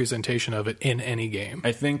good representation of it in any game.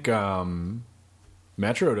 I think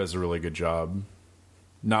Metro does a really good job.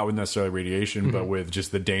 Not with necessarily radiation, but with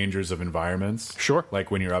just the dangers of environments. Sure.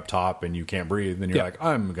 Like when you're up top and you can't breathe, and you're like,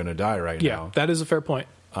 I'm going to die right now. Yeah, that is a fair point.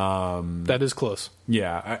 That is close.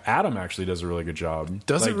 Yeah, Adam actually does a really good job.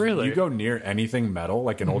 Does it really? You go near anything metal,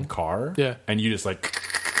 like an old car, and you just like...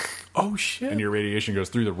 Oh, shit. And your radiation goes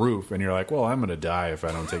through the roof, and you're like, well, I'm going to die if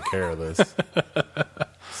I don't take care of this.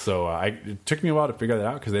 So it took me a while to figure that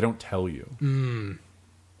out because they don't tell you.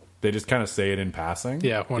 They just kind of say it in passing.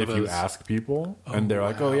 Yeah, if you ask people, and they're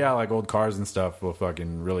like, oh, yeah, like old cars and stuff will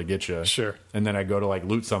fucking really get you. Sure. And then I go to like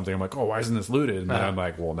loot something. I'm like, oh, why isn't this looted? And then I'm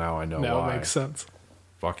like, well, now I know why. Now it makes sense.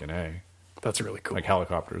 Fucking A. That's really cool. Like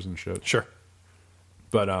helicopters and shit. Sure.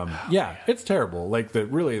 But yeah, it's terrible. Like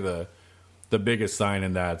the biggest sign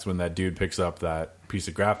in that's when that dude picks up that piece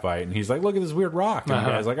of graphite and he's like, look at this weird rock. And the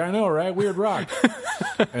guy's like, I know, right? Weird rock.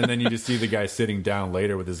 And then you just see the guy sitting down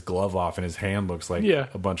later with his glove off and his hand looks like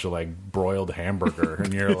a bunch of like broiled hamburger.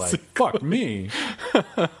 And you're like, fuck me.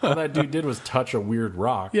 All that dude did was touch a weird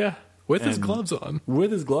rock. Yeah. With his gloves on.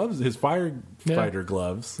 With his gloves, his firefighter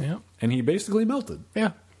gloves. Yeah. And he basically melted.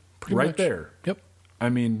 Yeah. Pretty right much. there. Yep. I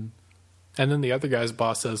mean... And then the other guy's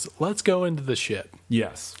boss says, let's go into the shit.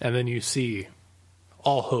 Yes. And then you see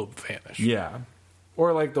all hope vanish. Yeah.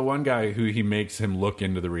 Or like the one guy who he makes him look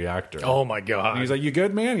into the reactor. Oh, my God. And he's like, you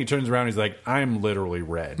good, man? He turns around and he's like, I'm literally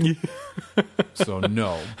red. So,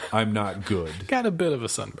 no, I'm not good. Got a bit of a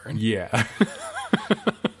sunburn. Yeah.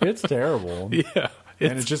 It's terrible. Yeah.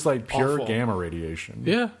 And it's just like pure awful. Gamma radiation.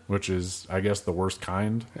 Yeah. Which is, I guess, the worst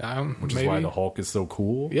kind. Which maybe. is why the Hulk is so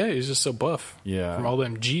cool. Yeah, he's just so buff. Yeah. From all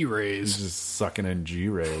them G rays. He's just sucking in G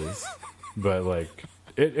rays. But like,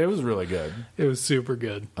 it was really good. It was super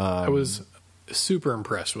good. I was super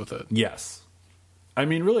impressed with it. Yes. I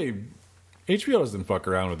mean, really, HBO doesn't fuck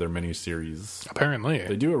around with their miniseries. Apparently.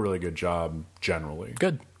 They do a really good job, generally.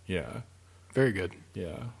 Good. Yeah. Very good.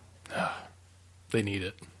 Yeah. They need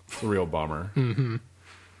it. It's a real bummer. Mm-hmm.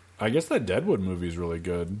 I guess that Deadwood movie is really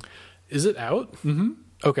good. Is it out? Mm-hmm.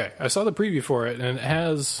 Okay. I saw the preview for it, and it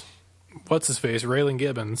has, what's-his-face, Raylan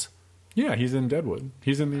Gibbons. Yeah, he's in Deadwood.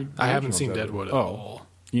 He's in the I haven't seen Deadwood at all.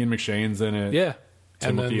 Ian McShane's in it. Yeah.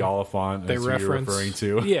 Timothy Oliphant they is reference, who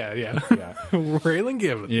you're referring to. Yeah. Yeah. Raylan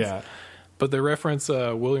Gibbons. Yeah. But they reference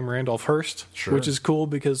William Randolph Hearst, Sure. which is cool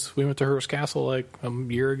because we went to Hearst Castle like a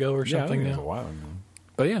year ago or something. I think it now. was a while ago.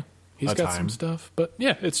 But yeah, he's got some stuff. But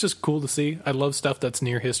yeah, it's just cool to see. I love stuff that's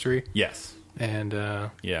near history. Yes. And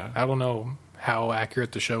yeah, I don't know how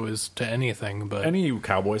accurate the show is to anything, but any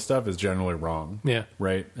cowboy stuff is generally wrong. Yeah.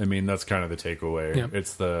 Right? I mean, that's kind of the takeaway. Yeah.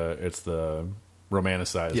 It's the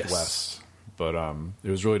romanticized West. But it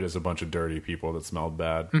was really just a bunch of dirty people that smelled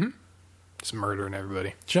bad. Mm-hmm. Just murdering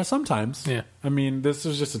everybody. Just sometimes. Yeah. I mean, this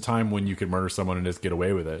is just a time when you could murder someone and just get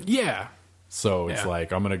away with it. Yeah. So it's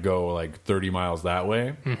like, I'm going to go like 30 miles that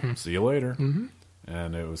way. Mm-hmm. See you later. Mm-hmm.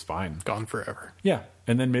 And it was fine. Gone forever. Yeah.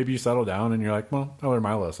 And then maybe you settle down and you're like, well, I learned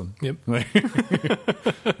my lesson. Yep.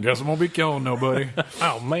 Guess I won't be killing nobody.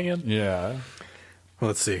 Oh, man. Yeah.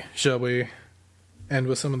 Let's see. Shall we end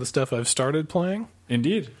with some of the stuff I've started playing?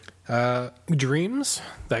 Indeed. Dreams,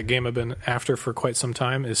 that game I've been after for quite some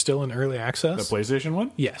time, is still in early access. The PlayStation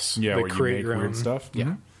one? Yes. Yeah, They where you create make your weird own stuff? Yeah.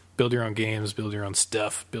 Mhm. Build your own games, build your own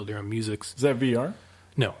stuff, build your own musics. Is that VR?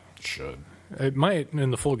 No. Should. It might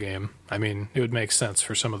in the full game. I mean, it would make sense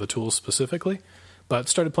for some of the tools specifically. But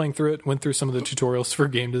started playing through it, went through some of the tutorials for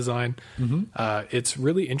game design. Mm-hmm. It's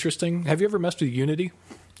really interesting. Have you ever messed with Unity?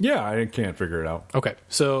 Yeah, I can't figure it out. Okay,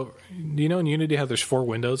 so you know in Unity how there's 4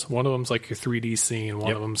 windows? One of them's like your 3D scene,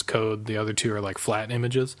 one of them's code, the other 2 are like flat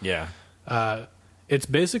images. Yeah. It's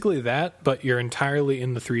basically that, but you're entirely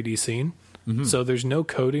in the 3D scene. Mm-hmm. So there's no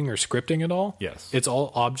coding or scripting at all. Yes. It's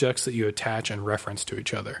all objects that you attach and reference to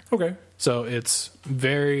each other. Okay. So it's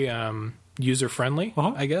very user-friendly,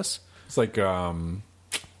 I guess. It's like, what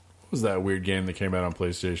was that weird game that came out on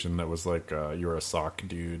PlayStation that was like, you were a sock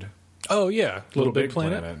dude? Oh, yeah. Little Big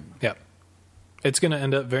Planet. Planet. Yeah. It's going to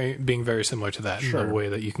end up being very similar to that Sure. in the way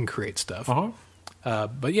that you can create stuff. Uh-huh.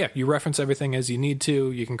 But yeah, you reference everything as you need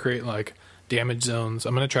to. You can create like damage zones.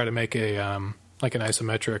 I'm going to try to make a like an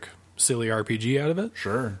isometric silly RPG out of it.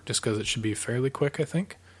 Sure. Just because it should be fairly quick, I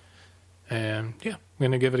think. And yeah, I'm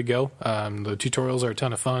going to give it a go. The tutorials are a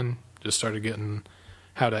ton of fun. Just started getting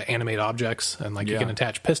how to animate objects, and like you can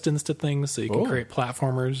attach pistons to things so you can create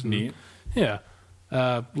platformers. And, Neat. Yeah.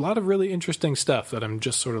 A lot of really interesting stuff that I'm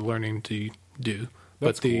just sort of learning to do.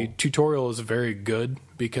 That's but the cool. tutorial is very good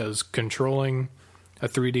because controlling a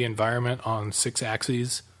 3D environment on 6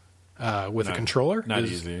 axes with a controller Not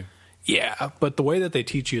is easy. Yeah, but the way that they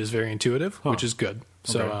teach you is very intuitive, which is good.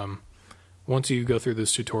 So Okay. once you go through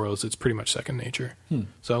those tutorials, it's pretty much second nature.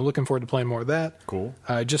 So I'm looking forward to playing more of that. Cool.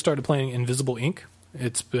 I just started playing Invisible Ink.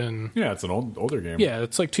 It's been... Yeah, it's an older game. Yeah,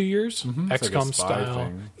 it's like 2 years. It's like a XCOM spy style.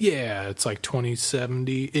 thing. Yeah, it's like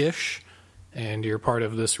 2070-ish. And you're part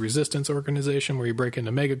of this resistance organization where you break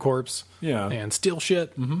into megacorps and steal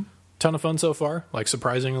shit. Ton of fun so far. Like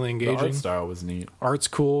surprisingly The engaging. art style was neat. Art's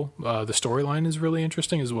cool. The storyline is really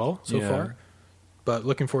interesting as well so far. But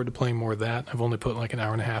looking forward to playing more of that. I've only put like an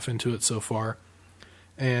hour and a half into it so far.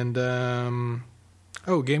 And,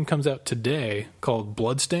 a game comes out today called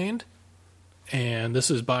Bloodstained. And this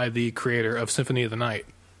is by the creator of Symphony of the Night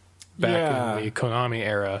back in the Konami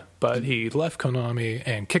era. But he left Konami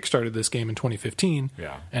and kickstarted this game in 2015.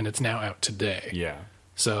 Yeah. And it's now out today. Yeah.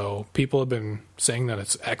 So people have been saying that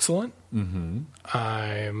it's excellent.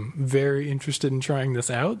 I'm very interested in trying this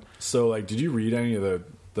out. So, like, did you read any of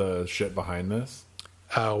the shit behind this?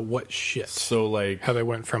 What shit? So, like... How they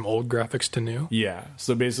went from old graphics to new? Yeah.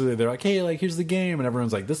 So, basically, they're like, hey, like, here's the game. And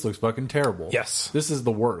everyone's like, this looks fucking terrible. Yes. This is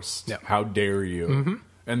the worst. Yeah. How dare you?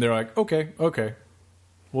 And they're like, okay.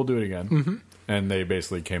 We'll do it again. And they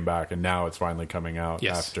basically came back, and now it's finally coming out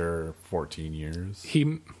after 14 years.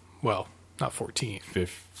 Well, not 14.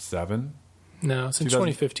 7? No, since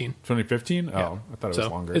 2015. 2015? Yeah. Oh, I thought it was So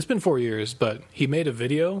longer. it's been 4 years, but he made a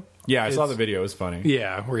video. Yeah, I saw the video. It was funny.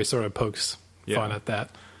 Yeah, where he sort of pokes fun at that,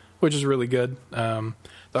 which is really good. The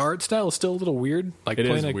art style is still a little weird. Like It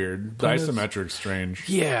is weird. The isometric's strange.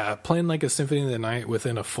 Yeah, playing like a Symphony of the Night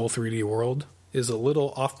within a full 3D world is a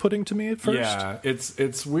little off-putting to me at first. Yeah,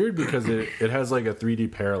 it's weird because it has like a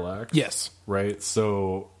 3D parallax. Yes. Right?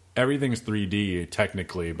 So everything's 3D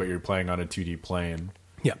technically, but you're playing on a 2D plane.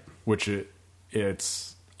 Yeah. Which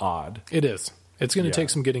it's odd. It is. It's going to take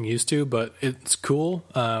some getting used to, but it's cool.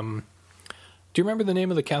 Do you remember the name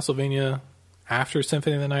of the Castlevania after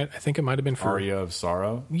Symphony of the Night? I think it might have been for... Aria of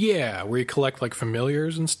Sorrow? Yeah, where you collect like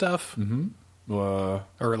familiars and stuff. Or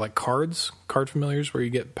like card familiars where you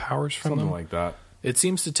get powers from Something them. like that. It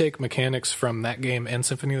seems to take mechanics from that game and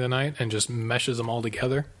Symphony of the Night and just meshes them all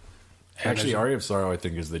together. And Actually, Aria of Sorrow, I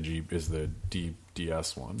think, is the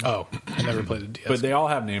DS one. Oh, I never played the DS. But they all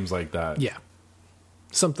have names like that. Yeah.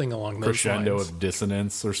 Something along those Crescendo lines. of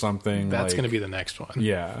Dissonance or something. That's going to be the next one.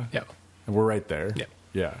 Yeah. Yeah. And we're right there. Yeah.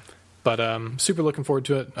 Yeah. But super looking forward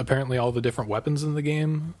to it. Apparently all the different weapons in the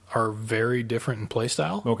game are very different in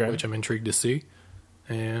playstyle, which I'm intrigued to see.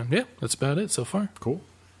 And yeah, that's about it so far. Cool.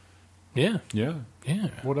 Yeah. Yeah. Yeah.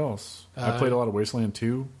 What else? I played a lot of Wasteland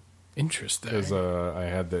 2. Interesting. Because I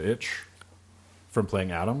had the itch from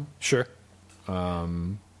playing Adam. Sure.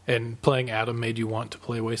 And playing Adam made you want to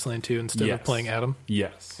play Wasteland 2 instead of playing Adam?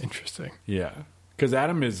 Yes. Interesting. Yeah. Because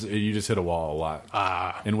Adam is, you just hit a wall a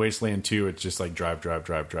lot. In Wasteland 2, it's just like drive,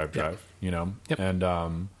 you know? Yep. And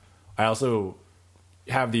I also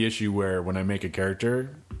have the issue where when I make a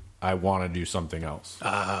character, I want to do something else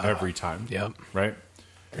every time. Yep. Right?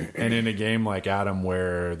 And in a game like Adam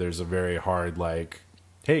where there's a very hard, like,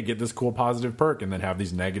 hey, get this cool positive perk and then have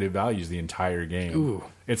these negative values the entire game. Ooh.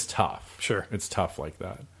 It's tough. Sure. It's tough like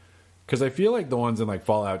that. Because I feel like the ones in like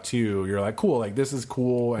Fallout 2, you're like, cool, like this is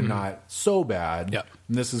cool and not so bad. Yep.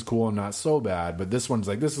 And this is cool and not so bad. But this one's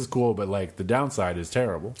like, this is cool, but like the downside is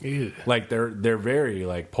terrible. Ew. Like they're very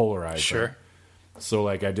like polarized. Sure. So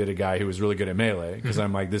like I did a guy who was really good at melee because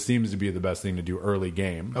I'm like, this seems to be the best thing to do early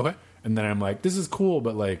game. Okay. And then I'm like, this is cool,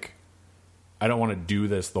 but like I don't want to do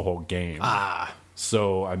this the whole game.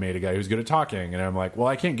 So I made a guy who's good at talking, and I'm like, well,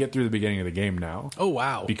 I can't get through the beginning of the game now. Oh,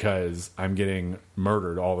 wow. Because I'm getting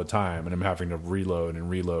murdered all the time, and I'm having to reload and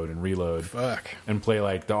reload and reload. Fuck. And play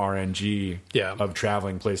like the RNG of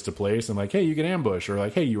traveling place to place, and like, hey, you get ambushed, or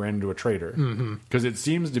like, hey, you ran into a traitor. Because it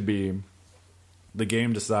seems to be the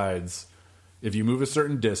game decides if you move a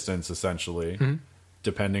certain distance, essentially,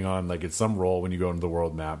 depending on like it's some role when you go into the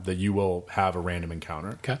world map, that you will have a random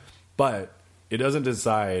encounter. Okay. But it doesn't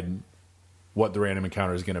decide what the random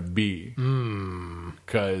encounter is going to be.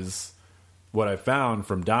 Because what I found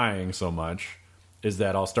from dying so much is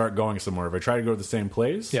that I'll start going somewhere. If I try to go to the same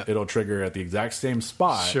place, it'll trigger at the exact same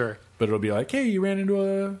spot. Sure. But it'll be like, hey, you ran into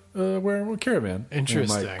a caravan.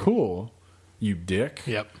 Interesting. And I'm like, cool, you dick.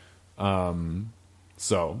 Yep.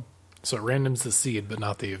 So it randoms the seed, but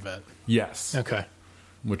not the event. yes. Okay.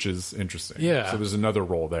 Which is interesting. Yeah. So there's another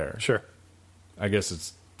role there. Sure. I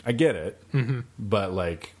guess I get it. But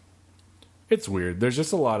like, it's weird. There's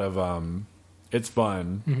just a lot of, it's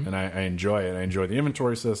fun and I enjoy it. I enjoy the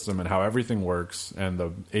inventory system and how everything works and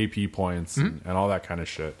the AP points and all that kind of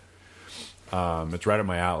shit. It's right up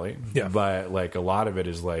my alley. Yeah. But like a lot of it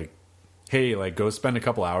is like, hey, like go spend a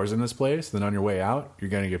couple hours in this place. Then on your way out, you're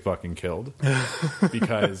going to get fucking killed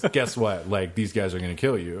because guess what? Like these guys are going to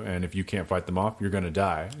kill you. And if you can't fight them off, you're going to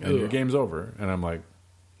die and your game's over. And I'm like,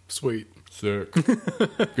 sweet. sick.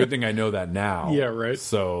 Good thing I know that now. Yeah. Right.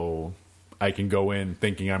 So I can go in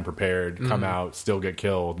thinking I'm prepared, come out, still get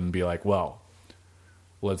killed, and be like, well,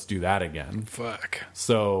 let's do that again. Fuck.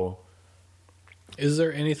 So is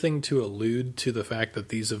there anything to allude to the fact that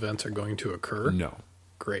these events are going to occur? no.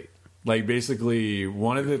 Great. Like, basically,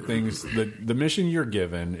 one of the things, the mission you're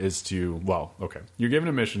given is to, well, okay. You're given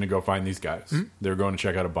a mission to go find these guys. They're going to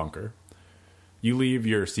check out a bunker. You leave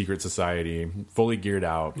your secret society fully geared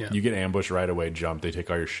out. Yeah. You get ambushed right away, jump. They take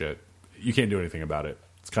all your shit. You can't do anything about it.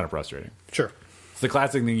 It's kind of frustrating. Sure. It's the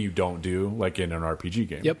classic thing you don't do, like in an RPG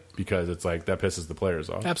game. Yep. Because it's like, that pisses the players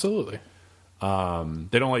off. Absolutely.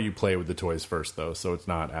 They don't let you play with the toys first, though, so it's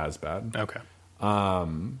not as bad. Okay.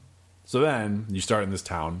 So then, you start in this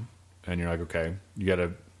town, and you're like, okay,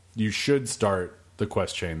 you should start the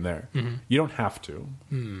quest chain there. You don't have to.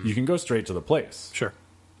 You can go straight to the place. Sure.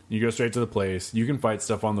 You go straight to the place, you can fight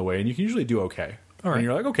stuff on the way, and you can usually do okay. All right. And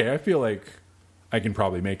you're like, okay, I feel like I can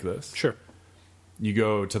probably make this. Sure. You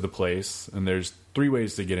go to the place, and there's 3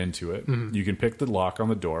 ways to get into it. You can pick the lock on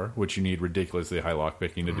the door, which you need ridiculously high lock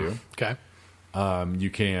picking to do. Okay. You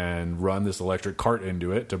can run this electric cart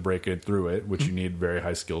into it to break it through it, which you need very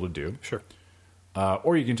high skill to do. Sure.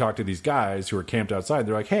 Or you can talk to these guys who are camped outside.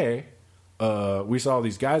 They're like, hey, we saw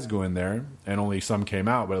these guys go in there, and only some came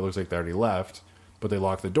out, but it looks like they already left. But they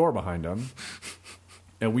locked the door behind them.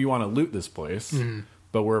 And we want to loot this place,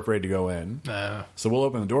 but we're afraid to go in. So we'll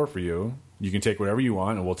open the door for you. You can take whatever you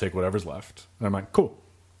want, and we'll take whatever's left. And I'm like, cool.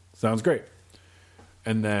 Sounds great.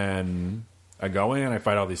 And then I go in, I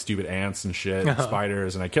fight all these stupid ants and shit, and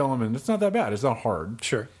spiders, and I kill them, and it's not that bad. It's not hard.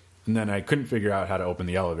 Sure. And then I couldn't figure out how to open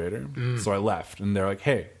the elevator. So I left, and they're like,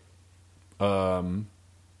 hey, we're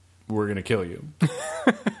going to kill you.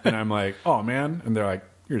 And I'm like, oh, man. And they're like,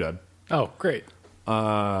 you're dead. Oh, great.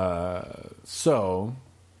 So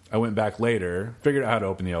I went back later, figured out how to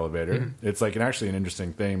open the elevator. It's like actually an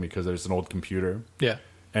interesting thing because there's an old computer. Yeah.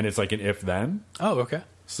 And it's like an if-then. Oh, okay.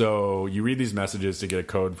 So you read these messages to get a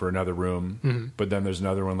code for another room, but then there's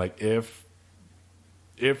another one like if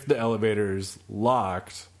the elevator's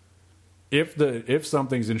locked, if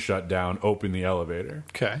something's in shutdown, open the elevator.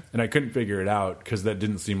 Okay. And I couldn't figure it out because that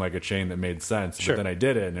didn't seem like a chain that made sense. Sure. But then I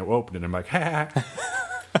did it and it opened it and I'm like, ha.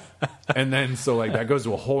 And then so like that goes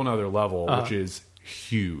to a whole nother level, which is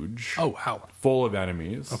huge. Oh, wow. Full of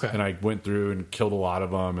enemies. Okay. And I went through and killed a lot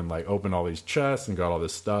of them and like opened all these chests and got all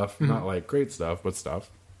this stuff. Not like great stuff, but stuff.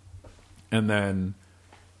 And then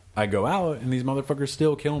I go out and these motherfuckers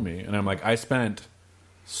still kill me. And I'm like, I spent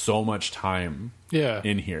so much time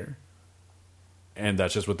in here. And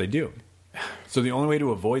that's just what they do. So the only way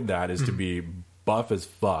to avoid that is to be buff as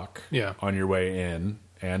fuck on your way in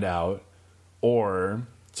and out, or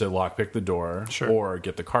to lockpick the door, or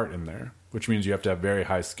get the cart in there, which means you have to have very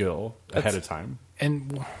high skill ahead of time.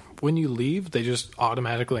 And when you leave, they just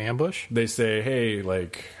automatically ambush? They say, hey,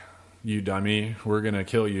 like, you dummy, we're gonna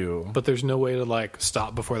kill you. But there's no way to like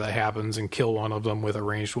stop before that happens and kill one of them with a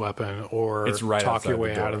ranged weapon, or It's right talk your outside way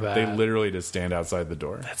the door. out of that. They literally just stand outside the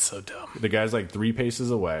door. That's so dumb. The guy's like 3 paces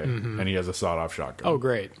away, and he has a sawed-off shotgun. Oh,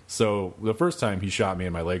 great. So the first time he shot me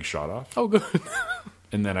and my leg shot off. Oh, good.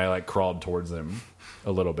 And then I like crawled towards him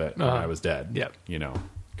a little bit, and I was dead. Yep. You know,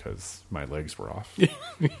 because my legs were off.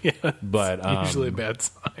 Yeah, But usually a bad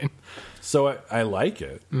sign. so I like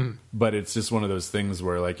it, but it's just one of those things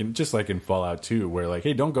where like, just like in Fallout 2, where like,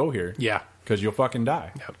 hey, don't go here. Yeah. Because you'll fucking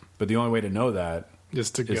die. Yep. But the only way to know that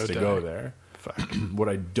Just to is to go there. Fuck. What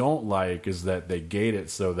I don't like is that they gate it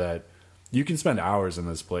so that you can spend hours in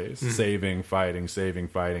this place, saving, fighting,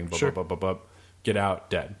 blah, Sure. blah, blah, blah, blah, get out,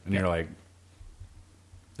 dead. And you're like,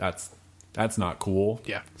 that's not cool.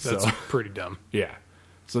 Yeah, that's pretty dumb. Yeah.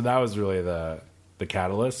 So that was really the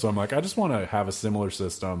catalyst. So I'm like, I just want to have a similar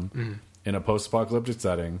system in a post-apocalyptic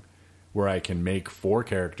setting where I can make 4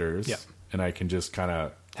 characters and I can just kind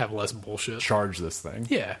of Have less bullshit. charge this thing.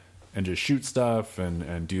 Yeah, And just shoot stuff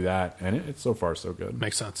and do that. And it's so far so good.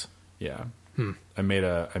 makes sense. Yeah. I made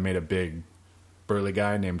a big burly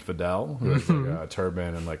guy named Fidel who has like a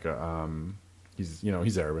turban and like a he's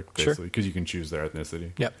Arabic basically because you can choose their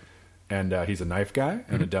ethnicity. Yep. And he's a knife guy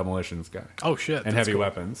and a demolitions guy. Oh shit. And that's heavy cool.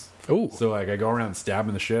 weapons. Ooh. So like I go around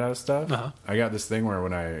stabbing the shit out of stuff. Uh-huh. I got this thing where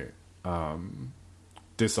when I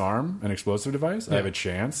disarm an explosive device, I have a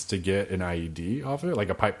chance to get an IED off it, like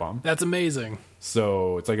a pipe bomb. That's amazing.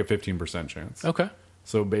 So it's like a 15% chance. Okay.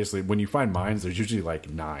 So basically, when you find mines, there's usually like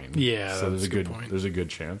 9. Yeah, so that's a good point. There's a good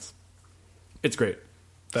chance. It's great.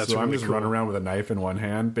 That's so I'm really just cool. running around with a knife in one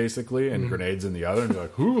hand, basically, and grenades in the other, and you're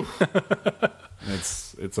like, whew.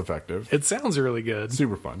 It's effective. It sounds really good.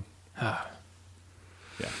 Super fun. Yeah.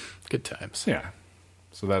 Good times. Yeah.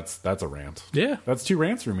 So that's a rant. Yeah. That's 2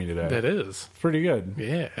 rants for me today. That is. Pretty good.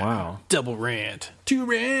 Yeah. Wow. Double rant. 2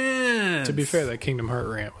 rants. To be fair, that Kingdom Heart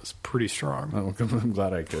rant was pretty strong. I'm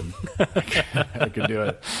glad I could. I could do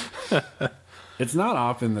it. It's not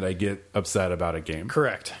often that I get upset about a game.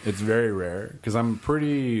 Correct. It's very rare because I'm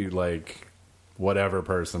pretty like whatever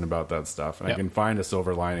person about that stuff, and I can find a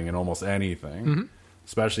silver lining in almost anything,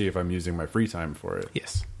 especially if I'm using my free time for it.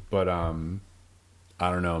 Yes. But I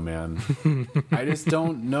don't know, man. I just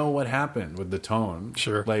don't know what happened with the tone.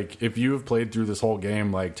 Sure. Like if you have played through this whole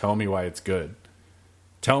game, like tell me why it's good.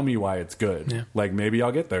 Tell me why it's good. Yeah. Like maybe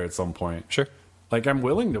I'll get there at some point. Sure. Like I'm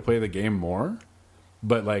willing to play the game more,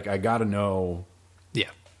 but like I got to know Yeah.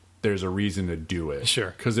 there's a reason to do it.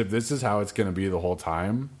 Sure. Because if this is how it's going to be the whole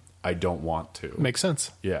time, I don't want to. Makes sense.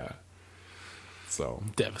 Yeah. So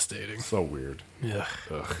Devastating. so weird. Yeah.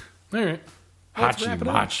 Ugh. All right. Let's wrap it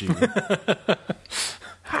up. Hachi.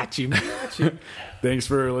 Hachi. Thanks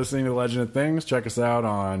for listening to Legend of Things. Check us out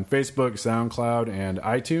on Facebook, SoundCloud, and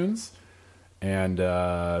iTunes. And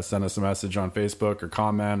send us a message on Facebook or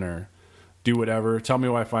comment or do whatever. Tell me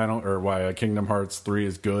why Kingdom Hearts 3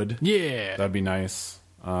 is good. Yeah. That'd be nice.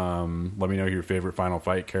 Let me know who your favorite Final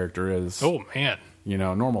Fight character is. Oh, man. You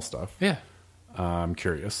know, normal stuff. Yeah. I'm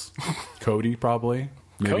curious. Cody, probably.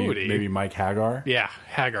 Cody? Maybe Mike Hagar. Yeah.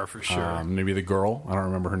 Hagar for sure. Maybe the girl. I don't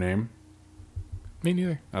remember her name. Me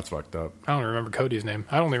neither. That's fucked up. I don't remember Cody's name.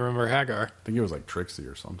 I only remember Hagar. I think it was like Trixie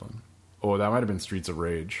or something. Oh, that might have been Streets of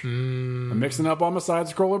Rage. I'm mixing up all my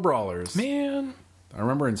side-scroller brawlers. Man. I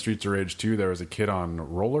remember in Streets of Rage 2, there was a kid on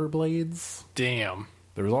rollerblades. Damn.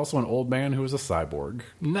 There was also an old man who was a cyborg.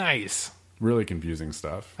 Nice. Really confusing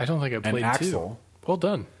stuff. I don't think I played Axel. 2. Well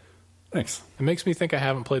done. Thanks. It makes me think I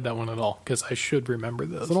haven't played that one at all, because I should remember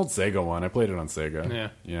this. It's an old Sega one. I played it on Sega. Yeah.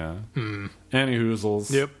 Yeah. Any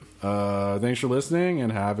hoozles. Yep. Thanks for listening,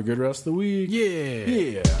 and have a good rest of the week. Yeah.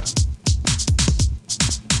 Yeah.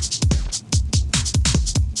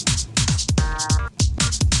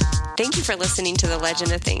 Thank you for listening to The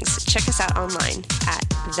Legend of Things. Check us out online at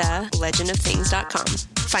thelegendofthings.com.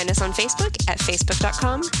 Find us on Facebook at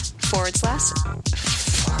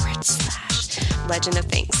facebook.com/Legend of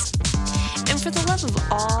Things. And for the love of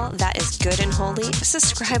all that is good and holy,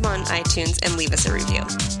 subscribe on iTunes and leave us a review.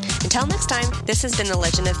 Until next time, this has been The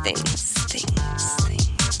Legend of Things. Things.